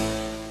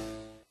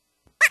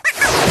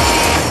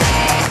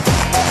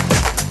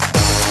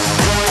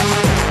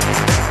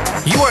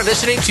 You are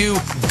listening to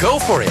Go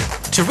For It.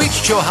 To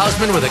reach Joe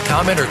Hausman with a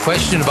comment or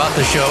question about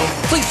the show,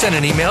 please send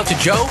an email to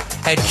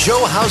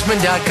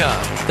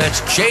joe@joehausman.com.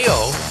 That's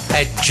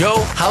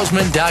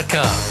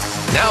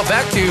jo@joehausman.com. Now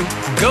back to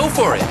Go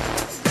For It.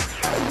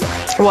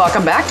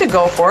 Welcome back to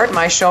Go For It,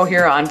 my show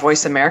here on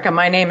Voice America.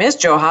 My name is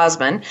Joe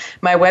Hausman.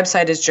 My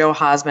website is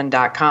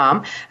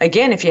joehausman.com.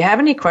 Again, if you have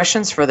any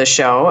questions for the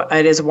show,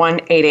 it is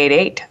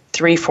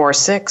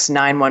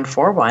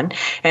 1-888-346-9141.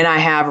 And I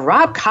have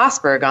Rob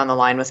Kosberg on the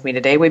line with me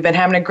today. We've been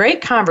having a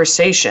great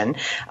conversation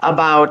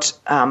about,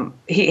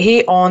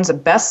 he owns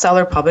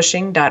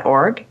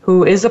bestsellerpublishing.org,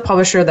 who is the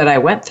publisher that I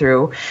went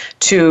through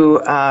to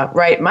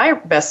write my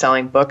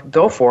best-selling book,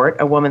 Go For It,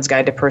 A Woman's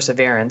Guide to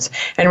Perseverance.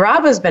 And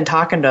Rob has been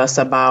talking to us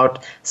about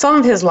some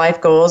of his life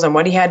goals and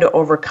what he had to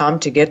overcome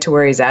to get to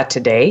where he's at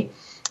today,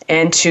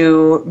 and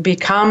to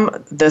become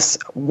this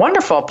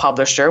wonderful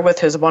publisher with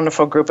his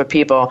wonderful group of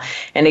people.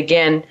 And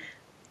again,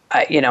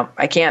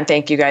 I can't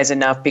thank you guys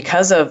enough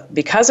because of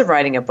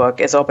writing a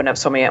book. It's opened up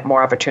so many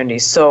more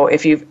opportunities. So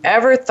if you've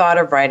ever thought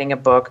of writing a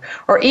book,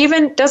 or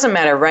even, doesn't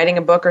matter, writing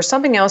a book or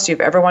something else you've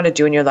ever wanted to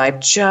do in your life,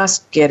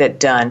 just get it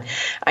done.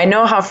 I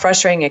know how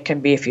frustrating it can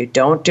be if you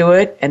don't do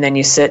it and then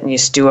you sit and you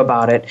stew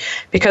about it.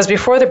 Because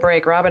before the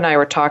break, Rob and I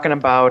were talking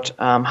about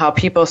how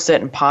people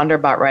sit and ponder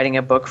about writing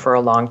a book for a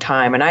long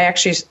time. And I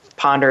actually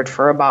pondered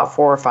for about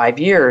 4 or 5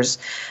 years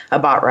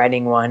about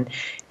writing one.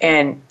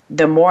 And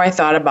the more I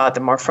thought about it,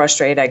 the more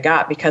frustrated I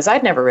got because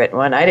I'd never written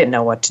one. I didn't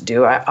know what to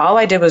do. All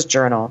I did was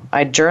journal.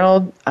 I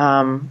journaled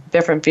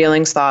different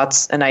feelings,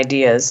 thoughts, and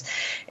ideas.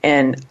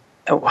 And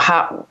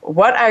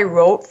what I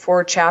wrote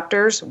for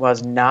chapters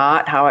was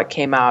not how it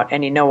came out.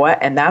 And you know what?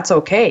 And that's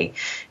okay,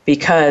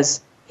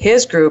 because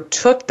his group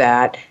took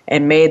that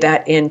and made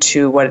that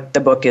into what the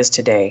book is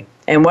today.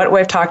 And what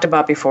we've talked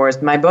about before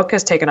is my book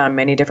has taken on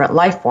many different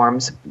life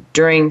forms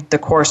during the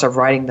course of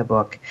writing the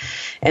book.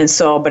 And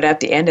so, but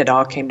at the end, it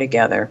all came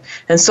together.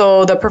 And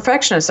so the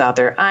perfectionists out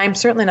there, I'm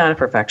certainly not a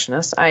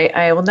perfectionist.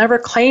 I will never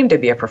claim to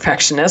be a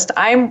perfectionist.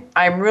 I'm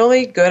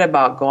really good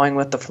about going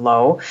with the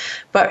flow.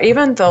 But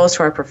even those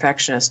who are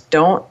perfectionists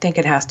don't think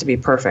it has to be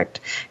perfect,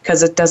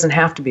 because it doesn't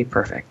have to be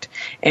perfect.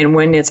 And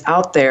when it's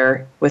out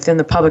there within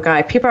the public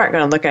eye, people aren't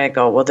going to look at it and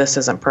go, well, this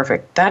isn't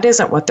perfect. That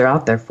isn't what they're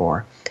out there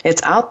for.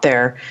 It's out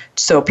there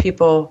so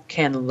people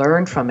can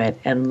learn from it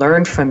and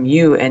learn from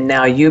you, and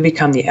now you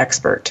become the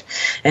expert.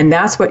 And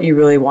that's what you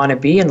really want to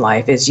be in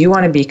life, is you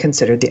want to be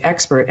considered the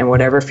expert in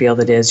whatever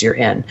field it is you're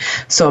in.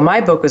 So my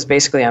book was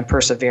basically on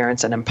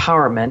perseverance and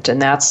empowerment,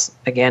 and that's,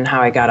 again, how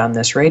I got on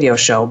this radio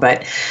show.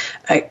 But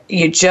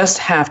you just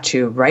have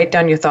to write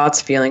down your thoughts,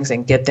 feelings,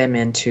 and get them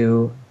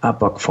into a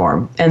book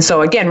form. And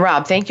so again,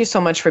 Rob, thank you so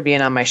much for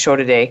being on my show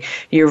today.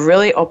 You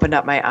really opened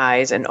up my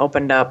eyes and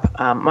opened up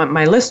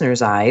my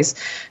listeners' eyes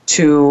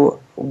to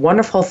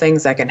wonderful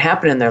things that can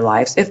happen in their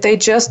lives if they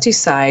just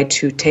decide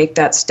to take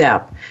that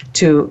step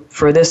to,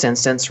 for this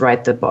instance,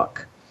 write the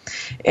book.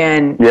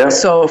 And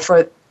so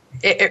for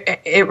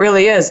it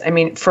really is. I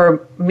mean,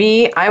 for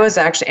me, I was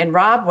actually, and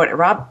Rob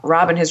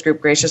and his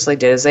group graciously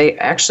did is they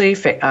actually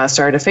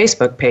started a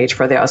Facebook page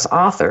for us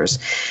authors.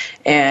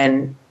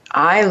 And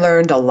I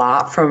learned a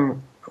lot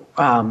from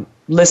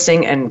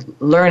listening and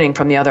learning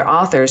from the other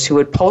authors who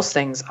would post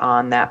things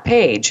on that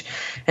page.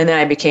 And then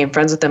I became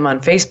friends with them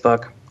on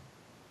Facebook.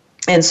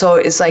 And so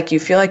it's like you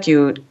feel like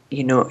you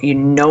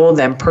know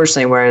them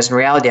personally, whereas in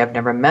reality I've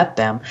never met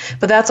them.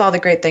 But that's all the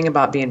great thing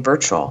about being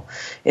virtual,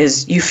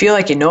 is you feel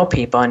like you know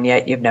people and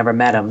yet you've never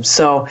met them.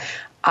 So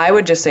I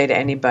would just say to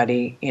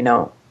anybody,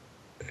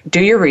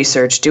 do your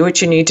research, do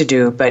what you need to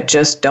do, but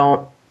just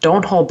don't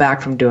hold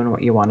back from doing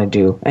what you want to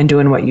do and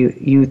doing what you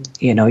need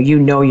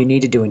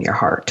to do in your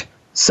heart.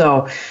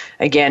 So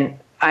again,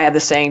 I have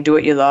the saying, do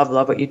what you love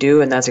what you do,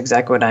 and that's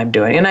exactly what I'm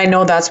doing. And I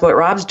know that's what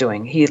Rob's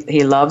doing.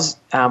 He loves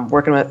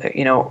working with,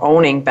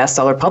 owning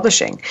bestseller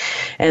publishing.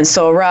 And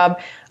so, Rob,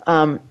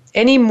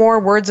 any more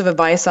words of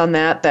advice on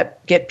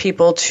that get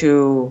people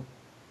to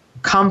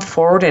come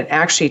forward and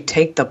actually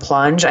take the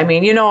plunge? I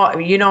mean, you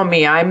know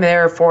me, I'm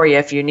there for you.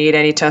 If you need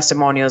any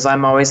testimonials,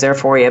 I'm always there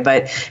for you.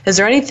 But is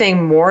there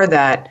anything more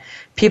that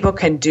people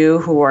can do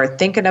who are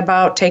thinking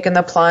about taking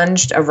the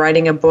plunge of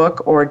writing a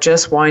book, or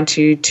just want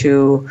you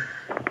to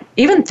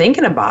even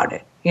thinking about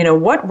it?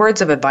 What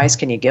words of advice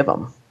can you give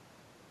them?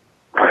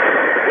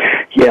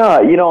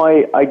 Yeah,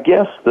 I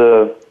guess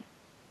the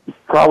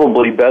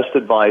probably best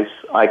advice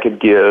I could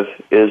give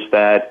is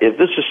that if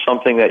this is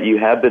something that you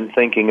have been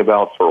thinking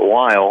about for a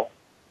while,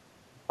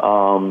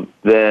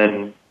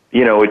 then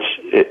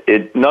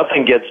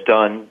nothing gets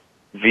done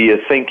via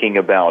thinking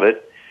about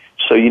it.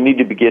 So you need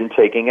to begin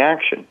taking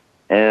action.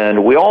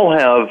 And we all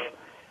have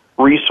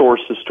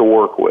resources to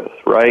work with,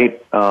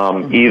 right?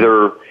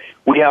 Either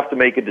we have to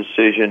make a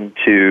decision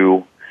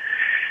to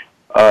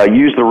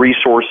use the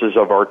resources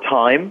of our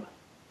time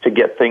to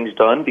get things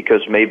done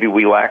because maybe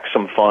we lack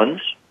some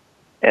funds,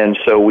 and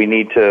so we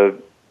need to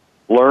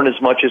learn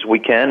as much as we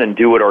can and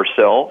do it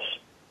ourselves.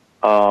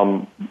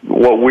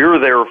 What we're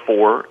there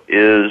for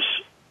is,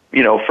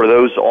 for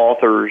those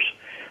authors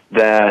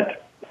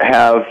that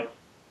have,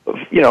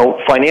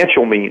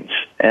 financial means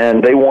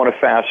and they want to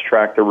fast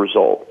track the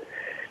result.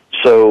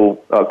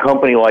 So a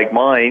company like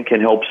mine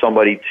can help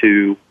somebody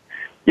to,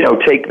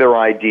 take their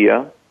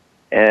idea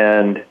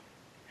and,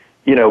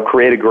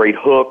 create a great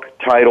hook,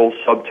 title,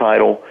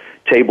 subtitle,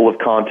 table of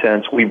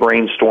contents. We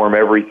brainstorm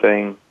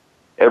everything,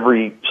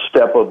 every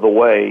step of the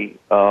way.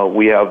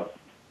 We have,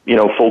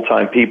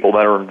 full-time people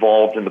that are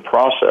involved in the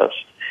process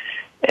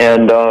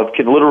and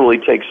can literally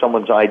take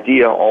someone's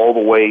idea all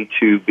the way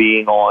to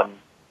being on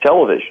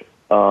television.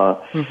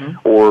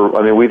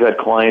 Or, we've had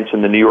clients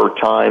in the New York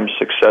Times,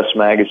 Success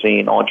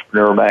Magazine,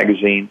 Entrepreneur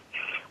Magazine.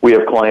 We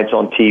have clients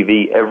on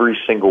TV every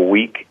single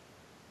week.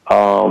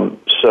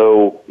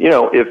 So,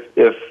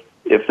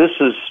 if this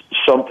is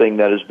something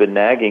that has been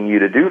nagging you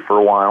to do for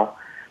a while,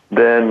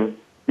 then,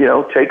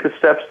 take the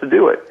steps to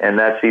do it. And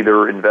that's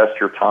either invest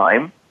your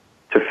time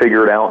to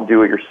figure it out and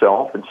do it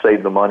yourself and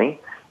save the money,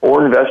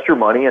 or invest your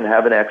money and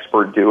have an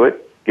expert do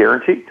it,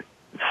 guaranteed.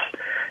 It's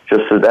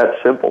just that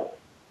simple.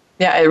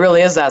 Yeah, it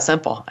really is that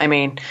simple.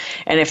 And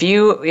if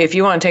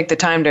you want to take the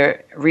time to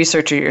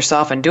research it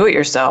yourself and do it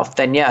yourself,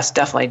 then yes,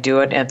 definitely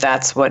do it if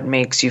that's what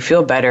makes you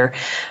feel better.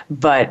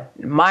 But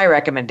my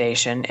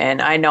recommendation,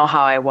 and I know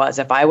how I was,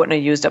 if I wouldn't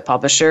have used a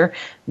publisher,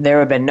 there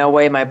would have been no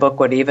way my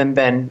book would have even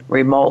been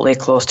remotely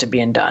close to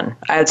being done.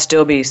 I'd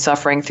still be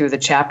suffering through the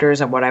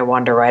chapters and what I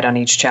wanted to write on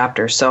each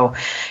chapter. So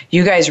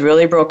you guys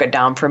really broke it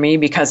down for me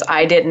because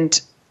I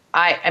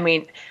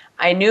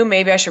knew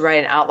maybe I should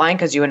write an outline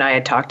because you and I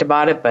had talked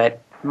about it,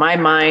 but my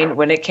mind,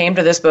 when it came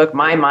to this book,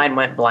 my mind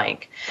went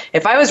blank.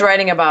 If I was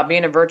writing about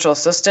being a virtual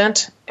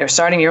assistant or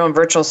starting your own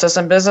virtual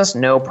assistant business,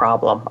 no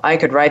problem. I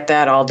could write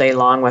that all day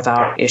long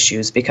without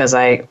issues because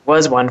I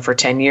was one for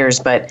 10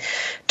 years. But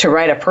to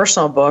write a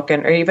personal book,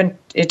 or even,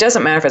 it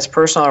doesn't matter if it's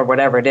personal or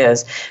whatever it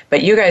is,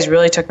 but you guys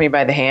really took me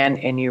by the hand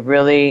and you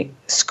really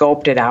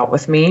scoped it out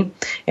with me.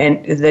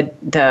 And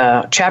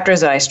the chapters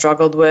that I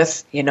struggled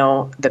with,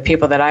 the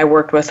people that I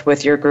worked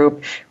with your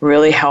group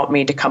really helped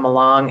me to come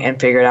along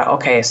and figure it out.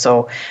 Okay,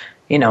 so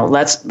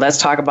let's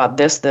talk about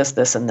this,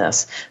 and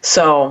this.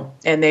 So,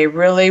 and they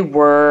really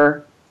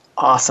were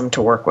awesome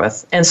to work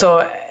with. And so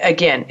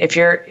again, if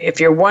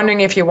you're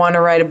wondering if you want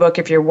to write a book,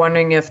 if you're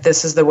wondering if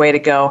this is the way to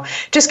go,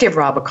 just give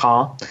Rob a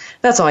call.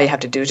 That's all you have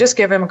to do. Just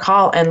give him a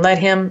call and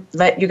let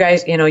you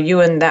guys,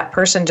 you and that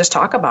person just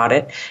talk about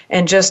it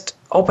and just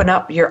open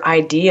up your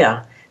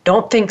idea.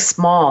 Don't think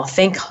small,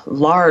 think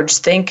large,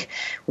 think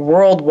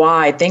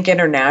worldwide, think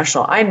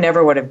international. I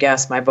never would have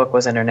guessed my book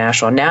was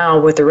international. Now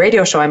with the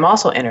radio show, I'm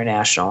also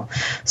international.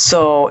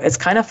 So it's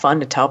kind of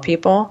fun to tell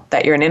people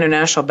that you're an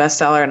international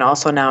bestseller and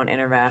also now an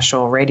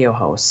international radio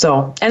host.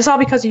 So, and it's all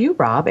because of you,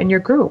 Rob, and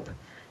your group.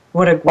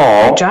 What a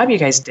great job you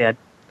guys did.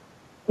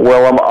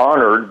 Well, I'm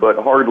honored, but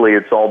hardly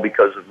it's all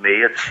because of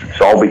me.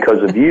 It's all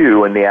because of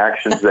you and the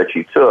actions that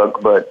you took,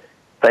 but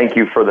thank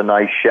you for the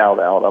nice shout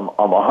out.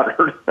 I'm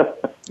honored.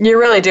 You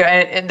really do,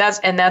 and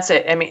that's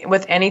it.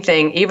 With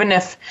anything, even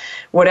if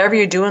whatever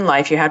you do in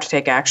life, you have to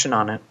take action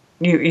on it.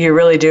 You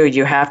really do.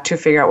 You have to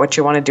figure out what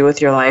you want to do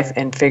with your life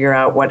and figure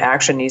out what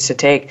action needs to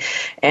take.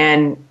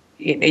 And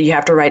you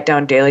have to write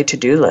down daily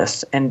to-do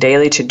lists and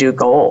daily to-do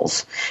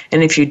goals.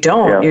 And if you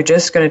don't, you're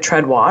just going to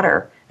tread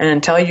water. And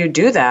until you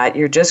do that,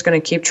 you're just going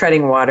to keep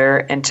treading water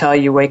until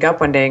you wake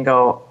up one day and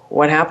go,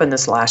 what happened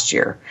this last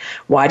year?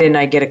 Why didn't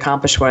I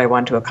accomplished what I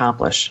wanted to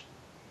accomplish?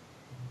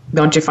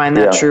 Don't you find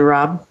that true,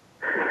 Rob?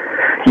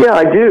 Yeah,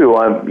 I do.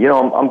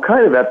 I'm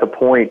kind of at the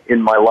point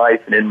in my life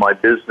and in my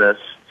business.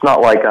 It's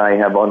not like I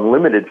have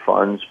unlimited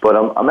funds, but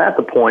I'm at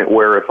the point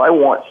where if I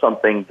want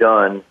something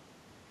done,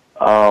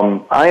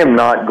 I am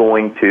not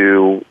going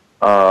to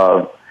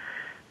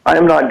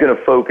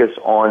focus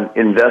on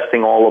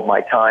investing all of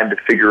my time to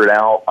figure it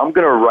out. I'm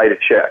going to write a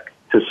check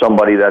to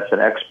somebody that's an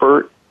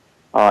expert.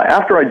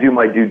 After I do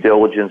my due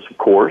diligence, of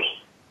course,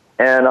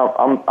 and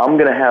I'm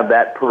going to have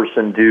that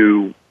person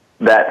do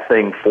that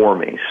thing for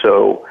me.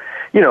 So,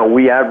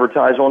 we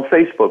advertise on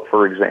Facebook,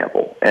 for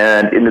example.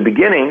 And in the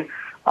beginning,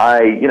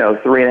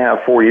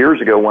 3.5, 4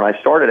 years ago when I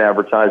started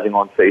advertising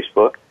on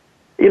Facebook,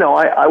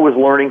 I was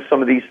learning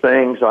some of these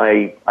things.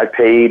 I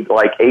paid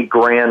like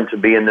 $8,000 to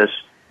be in this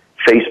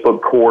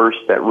Facebook course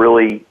that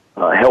really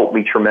helped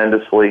me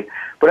tremendously.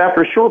 But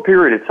after a short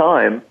period of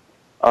time,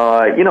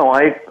 I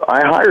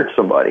hired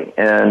somebody,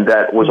 and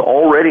that was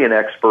already an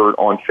expert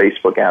on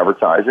Facebook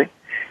advertising,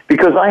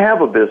 because I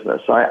have a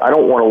business. I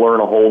don't want to learn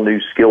a whole new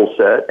skill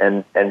set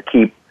and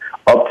keep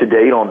up to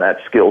date on that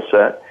skill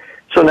set.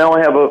 So now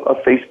I have a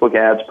Facebook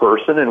ads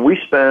person, and we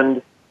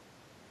spend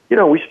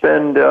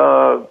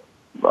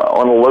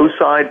on the low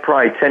side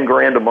probably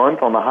 $10,000 a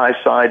month, on the high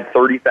side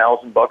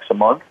 $30,000 a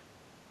month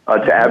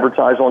to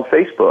advertise on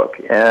Facebook,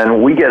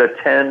 and we get a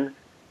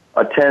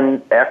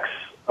 10x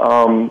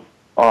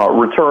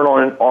return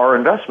on our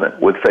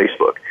investment with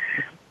Facebook.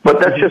 But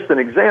that's just an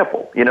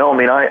example. I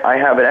mean, I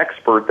have an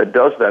expert that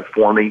does that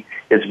for me.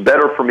 It's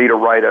better for me to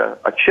write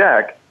a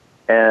check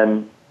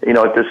and,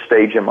 at this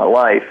stage in my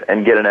life,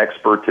 and get an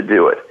expert to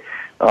do it.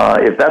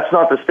 If that's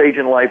not the stage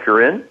in life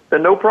you're in,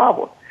 then no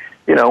problem.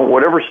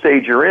 Whatever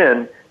stage you're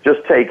in,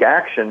 just take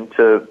action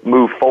to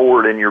move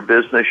forward in your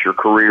business, your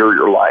career,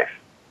 your life.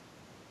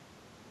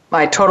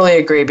 I totally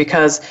agree,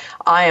 because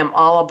I am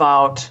all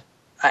about,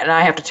 and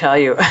I have to tell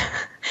you,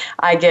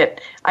 I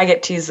get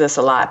teased this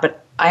a lot,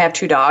 but I have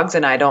 2 dogs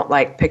and I don't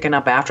like picking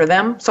up after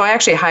them. So I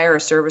actually hire a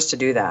service to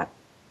do that,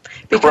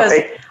 because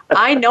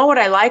I know what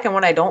I like and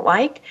what I don't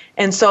like.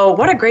 And so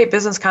what a great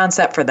business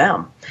concept for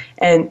them.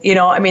 And,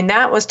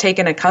 that was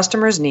taking a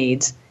customer's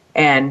needs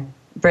and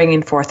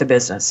bringing forth a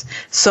business.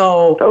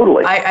 So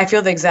totally. I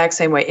feel the exact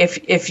same way.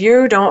 If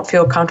you don't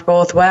feel comfortable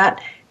with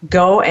that,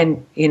 go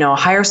and,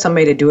 hire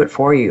somebody to do it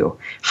for you.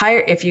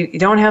 If you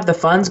don't have the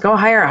funds, go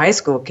hire a high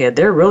school kid.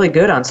 They're really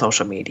good on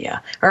social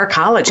media. Or a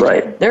college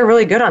kid. They're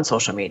really good on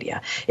social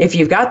media. If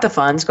you've got the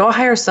funds, go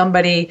hire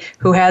somebody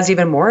who has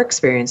even more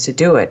experience to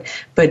do it.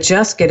 But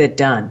just get it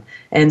done.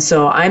 And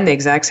so I'm the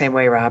exact same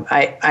way, Rob.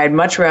 I'd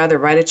much rather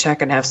write a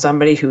check and have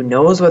somebody who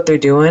knows what they're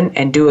doing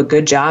and do a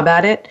good job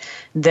at it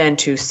than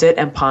to sit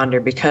and ponder.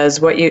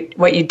 Because what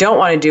you don't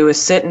want to do is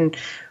sit and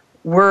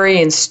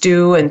worry and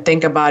stew and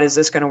think about, is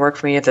this going to work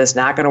for me? If it's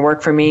not going to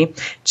work for me,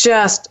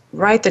 just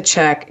write the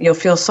check. You'll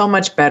feel so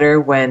much better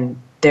when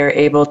they're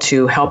able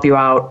to help you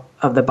out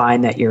of the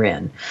bind that you're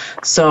in.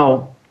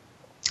 So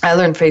I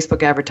learned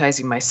Facebook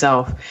advertising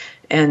myself,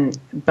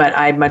 but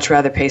I'd much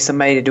rather pay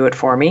somebody to do it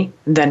for me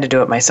than to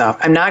do it myself.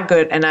 I'm not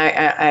good, and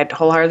I'd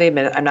wholeheartedly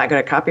admit it, I'm not good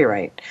at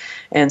copyright.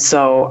 And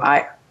so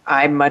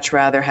I'd much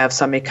rather have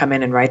somebody come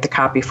in and write the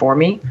copy for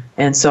me,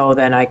 and so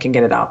then I can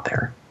get it out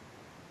there.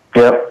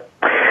 Yep.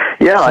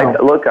 Yeah,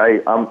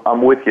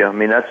 I'm with you. I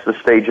mean, that's the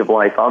stage of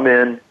life I'm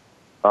in.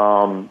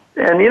 And,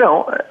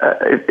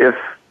 if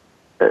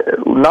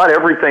not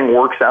everything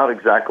works out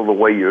exactly the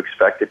way you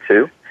expect it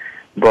to,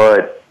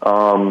 but,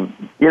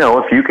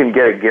 if you can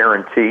get a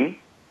guarantee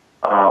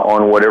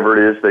on whatever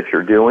it is that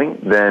you're doing,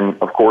 then,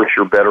 of course,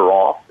 you're better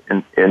off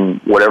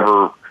in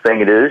whatever thing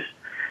it is.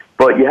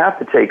 But you have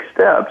to take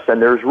steps, and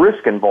there's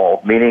risk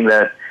involved, meaning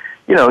that,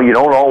 you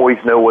don't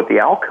always know what the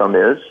outcome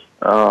is.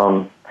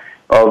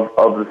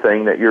 Of the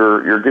thing that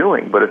you're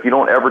doing. But if you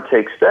don't ever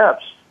take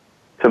steps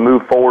to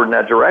move forward in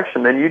that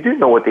direction, then you do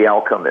know what the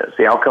outcome is.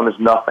 The outcome is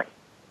nothing.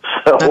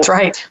 So, that's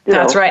right.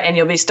 That's right. And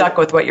you'll be stuck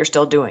with what you're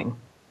still doing.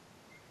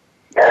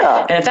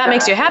 Yeah. And if that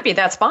makes you happy,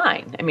 that's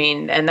fine. I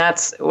mean, and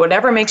that's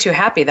whatever makes you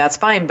happy, that's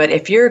fine. But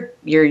if you're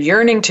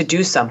yearning to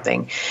do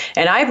something,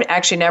 and I've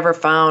actually never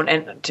found,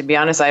 and to be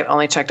honest, I've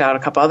only checked out a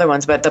couple other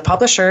ones, but the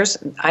publishers,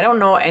 I don't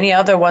know any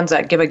other ones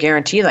that give a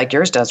guarantee like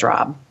yours does,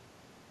 Rob.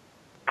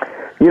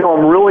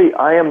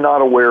 I am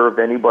not aware of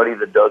anybody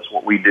that does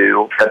what we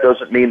do. That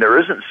doesn't mean there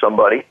isn't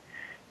somebody,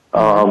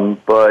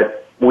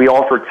 but we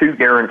offer 2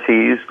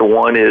 guarantees. The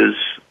one is,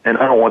 and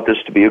I don't want this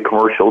to be a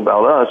commercial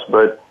about us,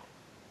 but,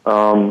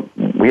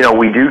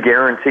 we do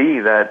guarantee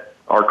that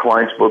our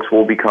clients' books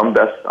will become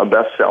a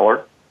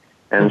bestseller.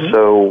 And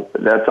so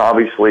that's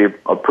obviously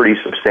a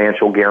pretty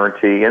substantial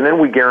guarantee. And then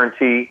we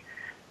guarantee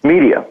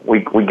media. We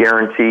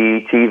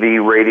guarantee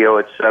TV, radio,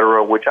 et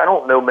cetera, which I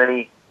don't know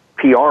many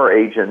PR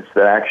agents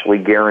that actually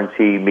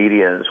guarantee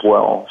media as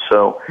well.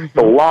 So it's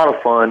a lot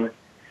of fun.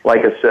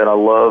 Like I said, I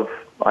love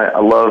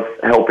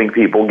helping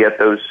people get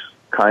those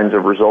kinds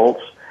of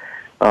results.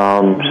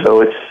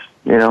 So it's,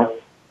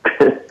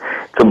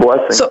 it's a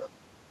blessing. So,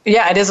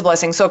 yeah, it is a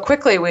blessing. So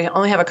quickly, we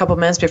only have a couple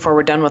minutes before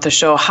we're done with the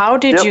show. How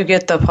did you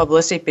get the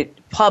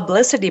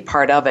publicity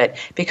part of it?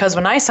 Because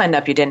when I signed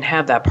up, you didn't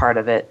have that part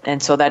of it.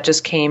 And so that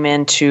just came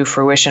into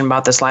fruition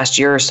about this last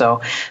year or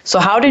so. So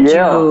how did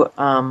you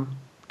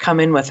come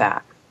in with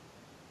that?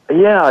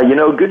 Yeah,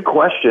 good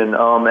question.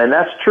 And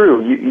that's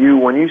true. You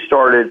when you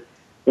started,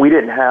 we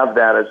didn't have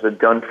that as a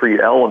done-for-you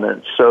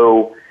element.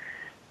 So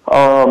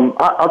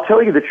I'll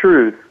tell you the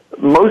truth.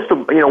 Most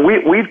of,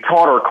 we've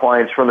taught our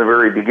clients from the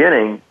very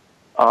beginning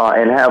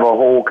and have a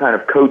whole kind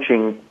of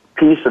coaching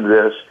piece of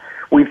this.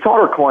 We've taught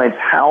our clients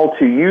how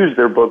to use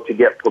their book to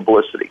get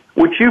publicity,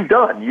 which you've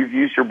done. You've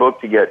used your book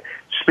to get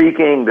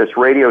speaking, this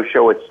radio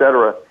show, et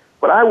cetera.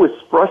 But I was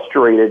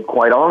frustrated,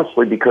 quite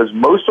honestly, because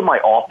most of my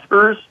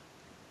authors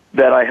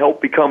that I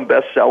helped become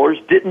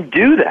bestsellers didn't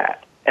do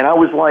that. And I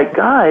was like,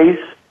 guys,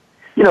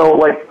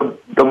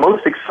 the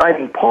most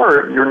exciting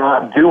part you're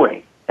not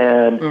doing.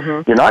 And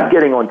you're not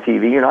getting on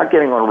TV, you're not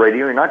getting on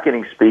radio, you're not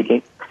getting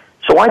speaking.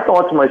 So I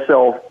thought to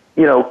myself,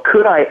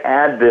 could I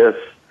add this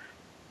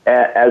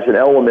as an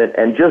element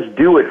and just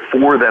do it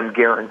for them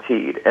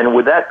guaranteed? And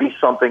would that be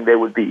something they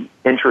would be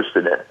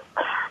interested in?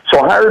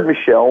 So I hired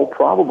Michelle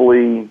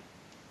probably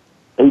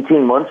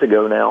 18 months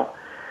ago now,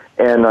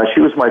 and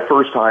she was my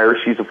first hire.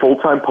 She's a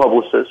full-time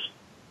publicist.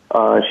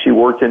 She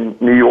worked in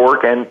New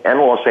York and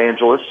Los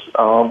Angeles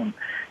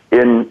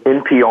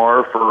in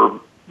PR for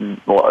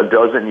a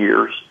dozen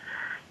years.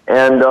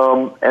 And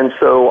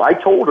so I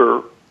told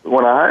her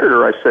when I hired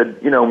her, I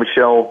said,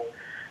 Michelle,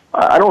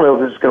 I don't know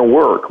if this is going to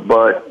work,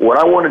 but what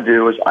I want to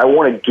do is I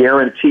want to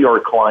guarantee our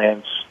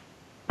clients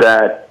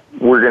that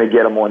we're going to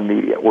get them on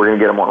media. We're going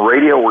to get them on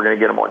radio. We're going to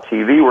get them on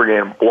TV. We're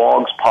going to get them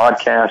blogs,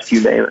 podcasts,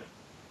 you name it.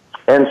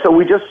 And so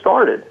we just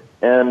started,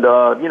 and,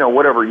 a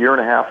year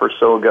and a half or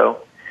so ago,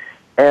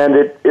 and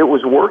it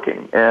was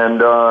working. And,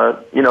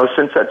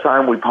 since that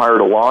time, we've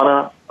hired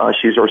Alana.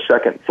 She's our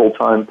second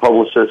full-time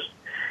publicist.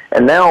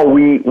 And now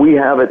we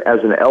have it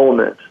as an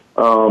element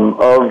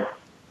of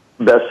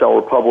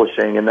bestseller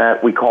publishing, and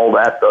that we call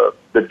that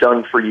the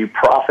done-for-you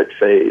profit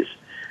phase,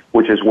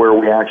 which is where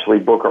we actually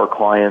book our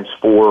clients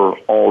for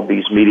all of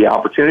these media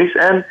opportunities.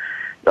 And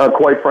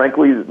quite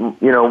frankly,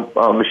 Michelle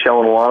and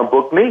Alana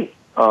booked me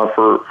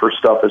for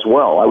stuff as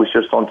well. I was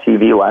just on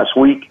TV last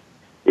week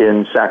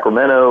in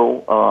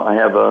Sacramento. I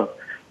have a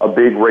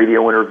big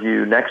radio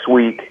interview next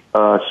week,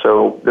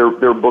 so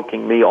they're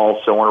booking me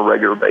also on a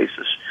regular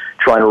basis,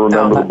 trying to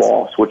remember the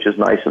boss, which is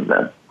nice of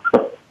them.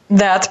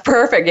 That's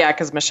perfect. Yeah,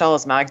 because Michelle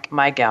is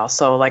my gal.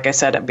 So like I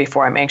said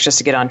before, I'm anxious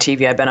to get on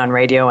TV. I've been on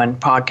radio and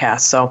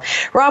podcasts. So,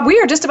 Rob, we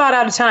are just about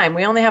out of time.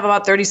 We only have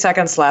about 30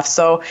 seconds left.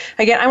 So,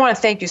 again, I want to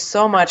thank you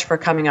so much for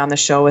coming on the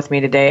show with me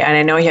today. And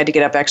I know you had to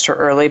get up extra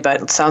early,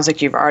 but it sounds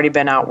like you've already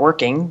been out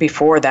working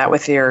before that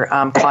with your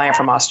client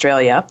from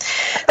Australia.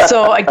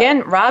 So,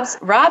 again, Rob's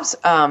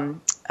website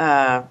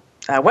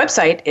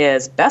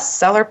is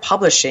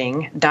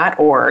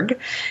bestsellerpublishing.org.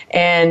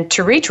 And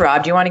to reach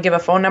Rob, do you want to give a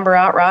phone number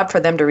out, Rob,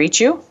 for them to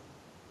reach you?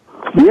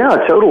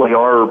 Yeah, totally.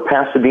 Our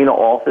Pasadena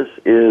office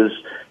is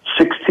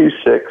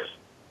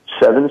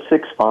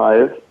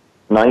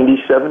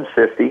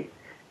 626-765-9750,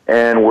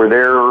 and we're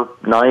there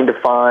 9 to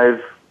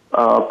 5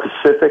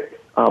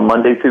 Pacific,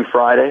 Monday through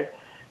Friday.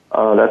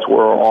 That's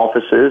where our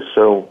office is,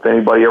 so if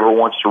anybody ever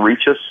wants to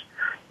reach us,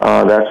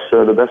 that's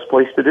the best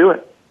place to do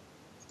it.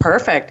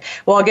 Perfect.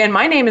 Well, again,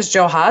 my name is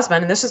Joe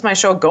Hausman, and this is my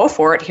show, Go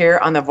For It, here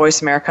on the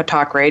Voice America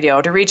Talk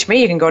Radio. To reach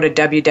me, you can go to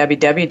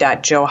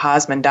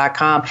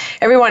www.joehausman.com.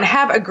 Everyone,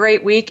 have a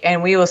great week,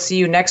 and we will see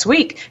you next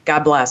week.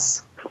 God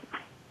bless.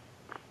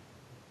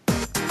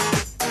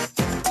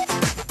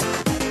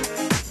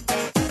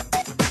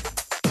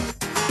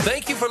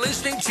 Thank you for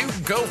listening to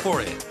Go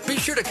For It. Be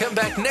sure to come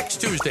back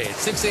next Tuesday at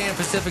 6 a.m.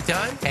 Pacific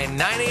Time and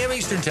 9 a.m.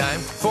 Eastern Time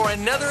for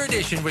another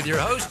edition with your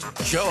host,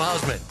 Joe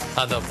Hausman,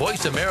 on the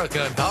Voice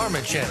America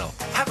Empowerment Channel.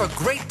 Have a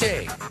great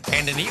day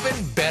and an even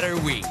better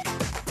week.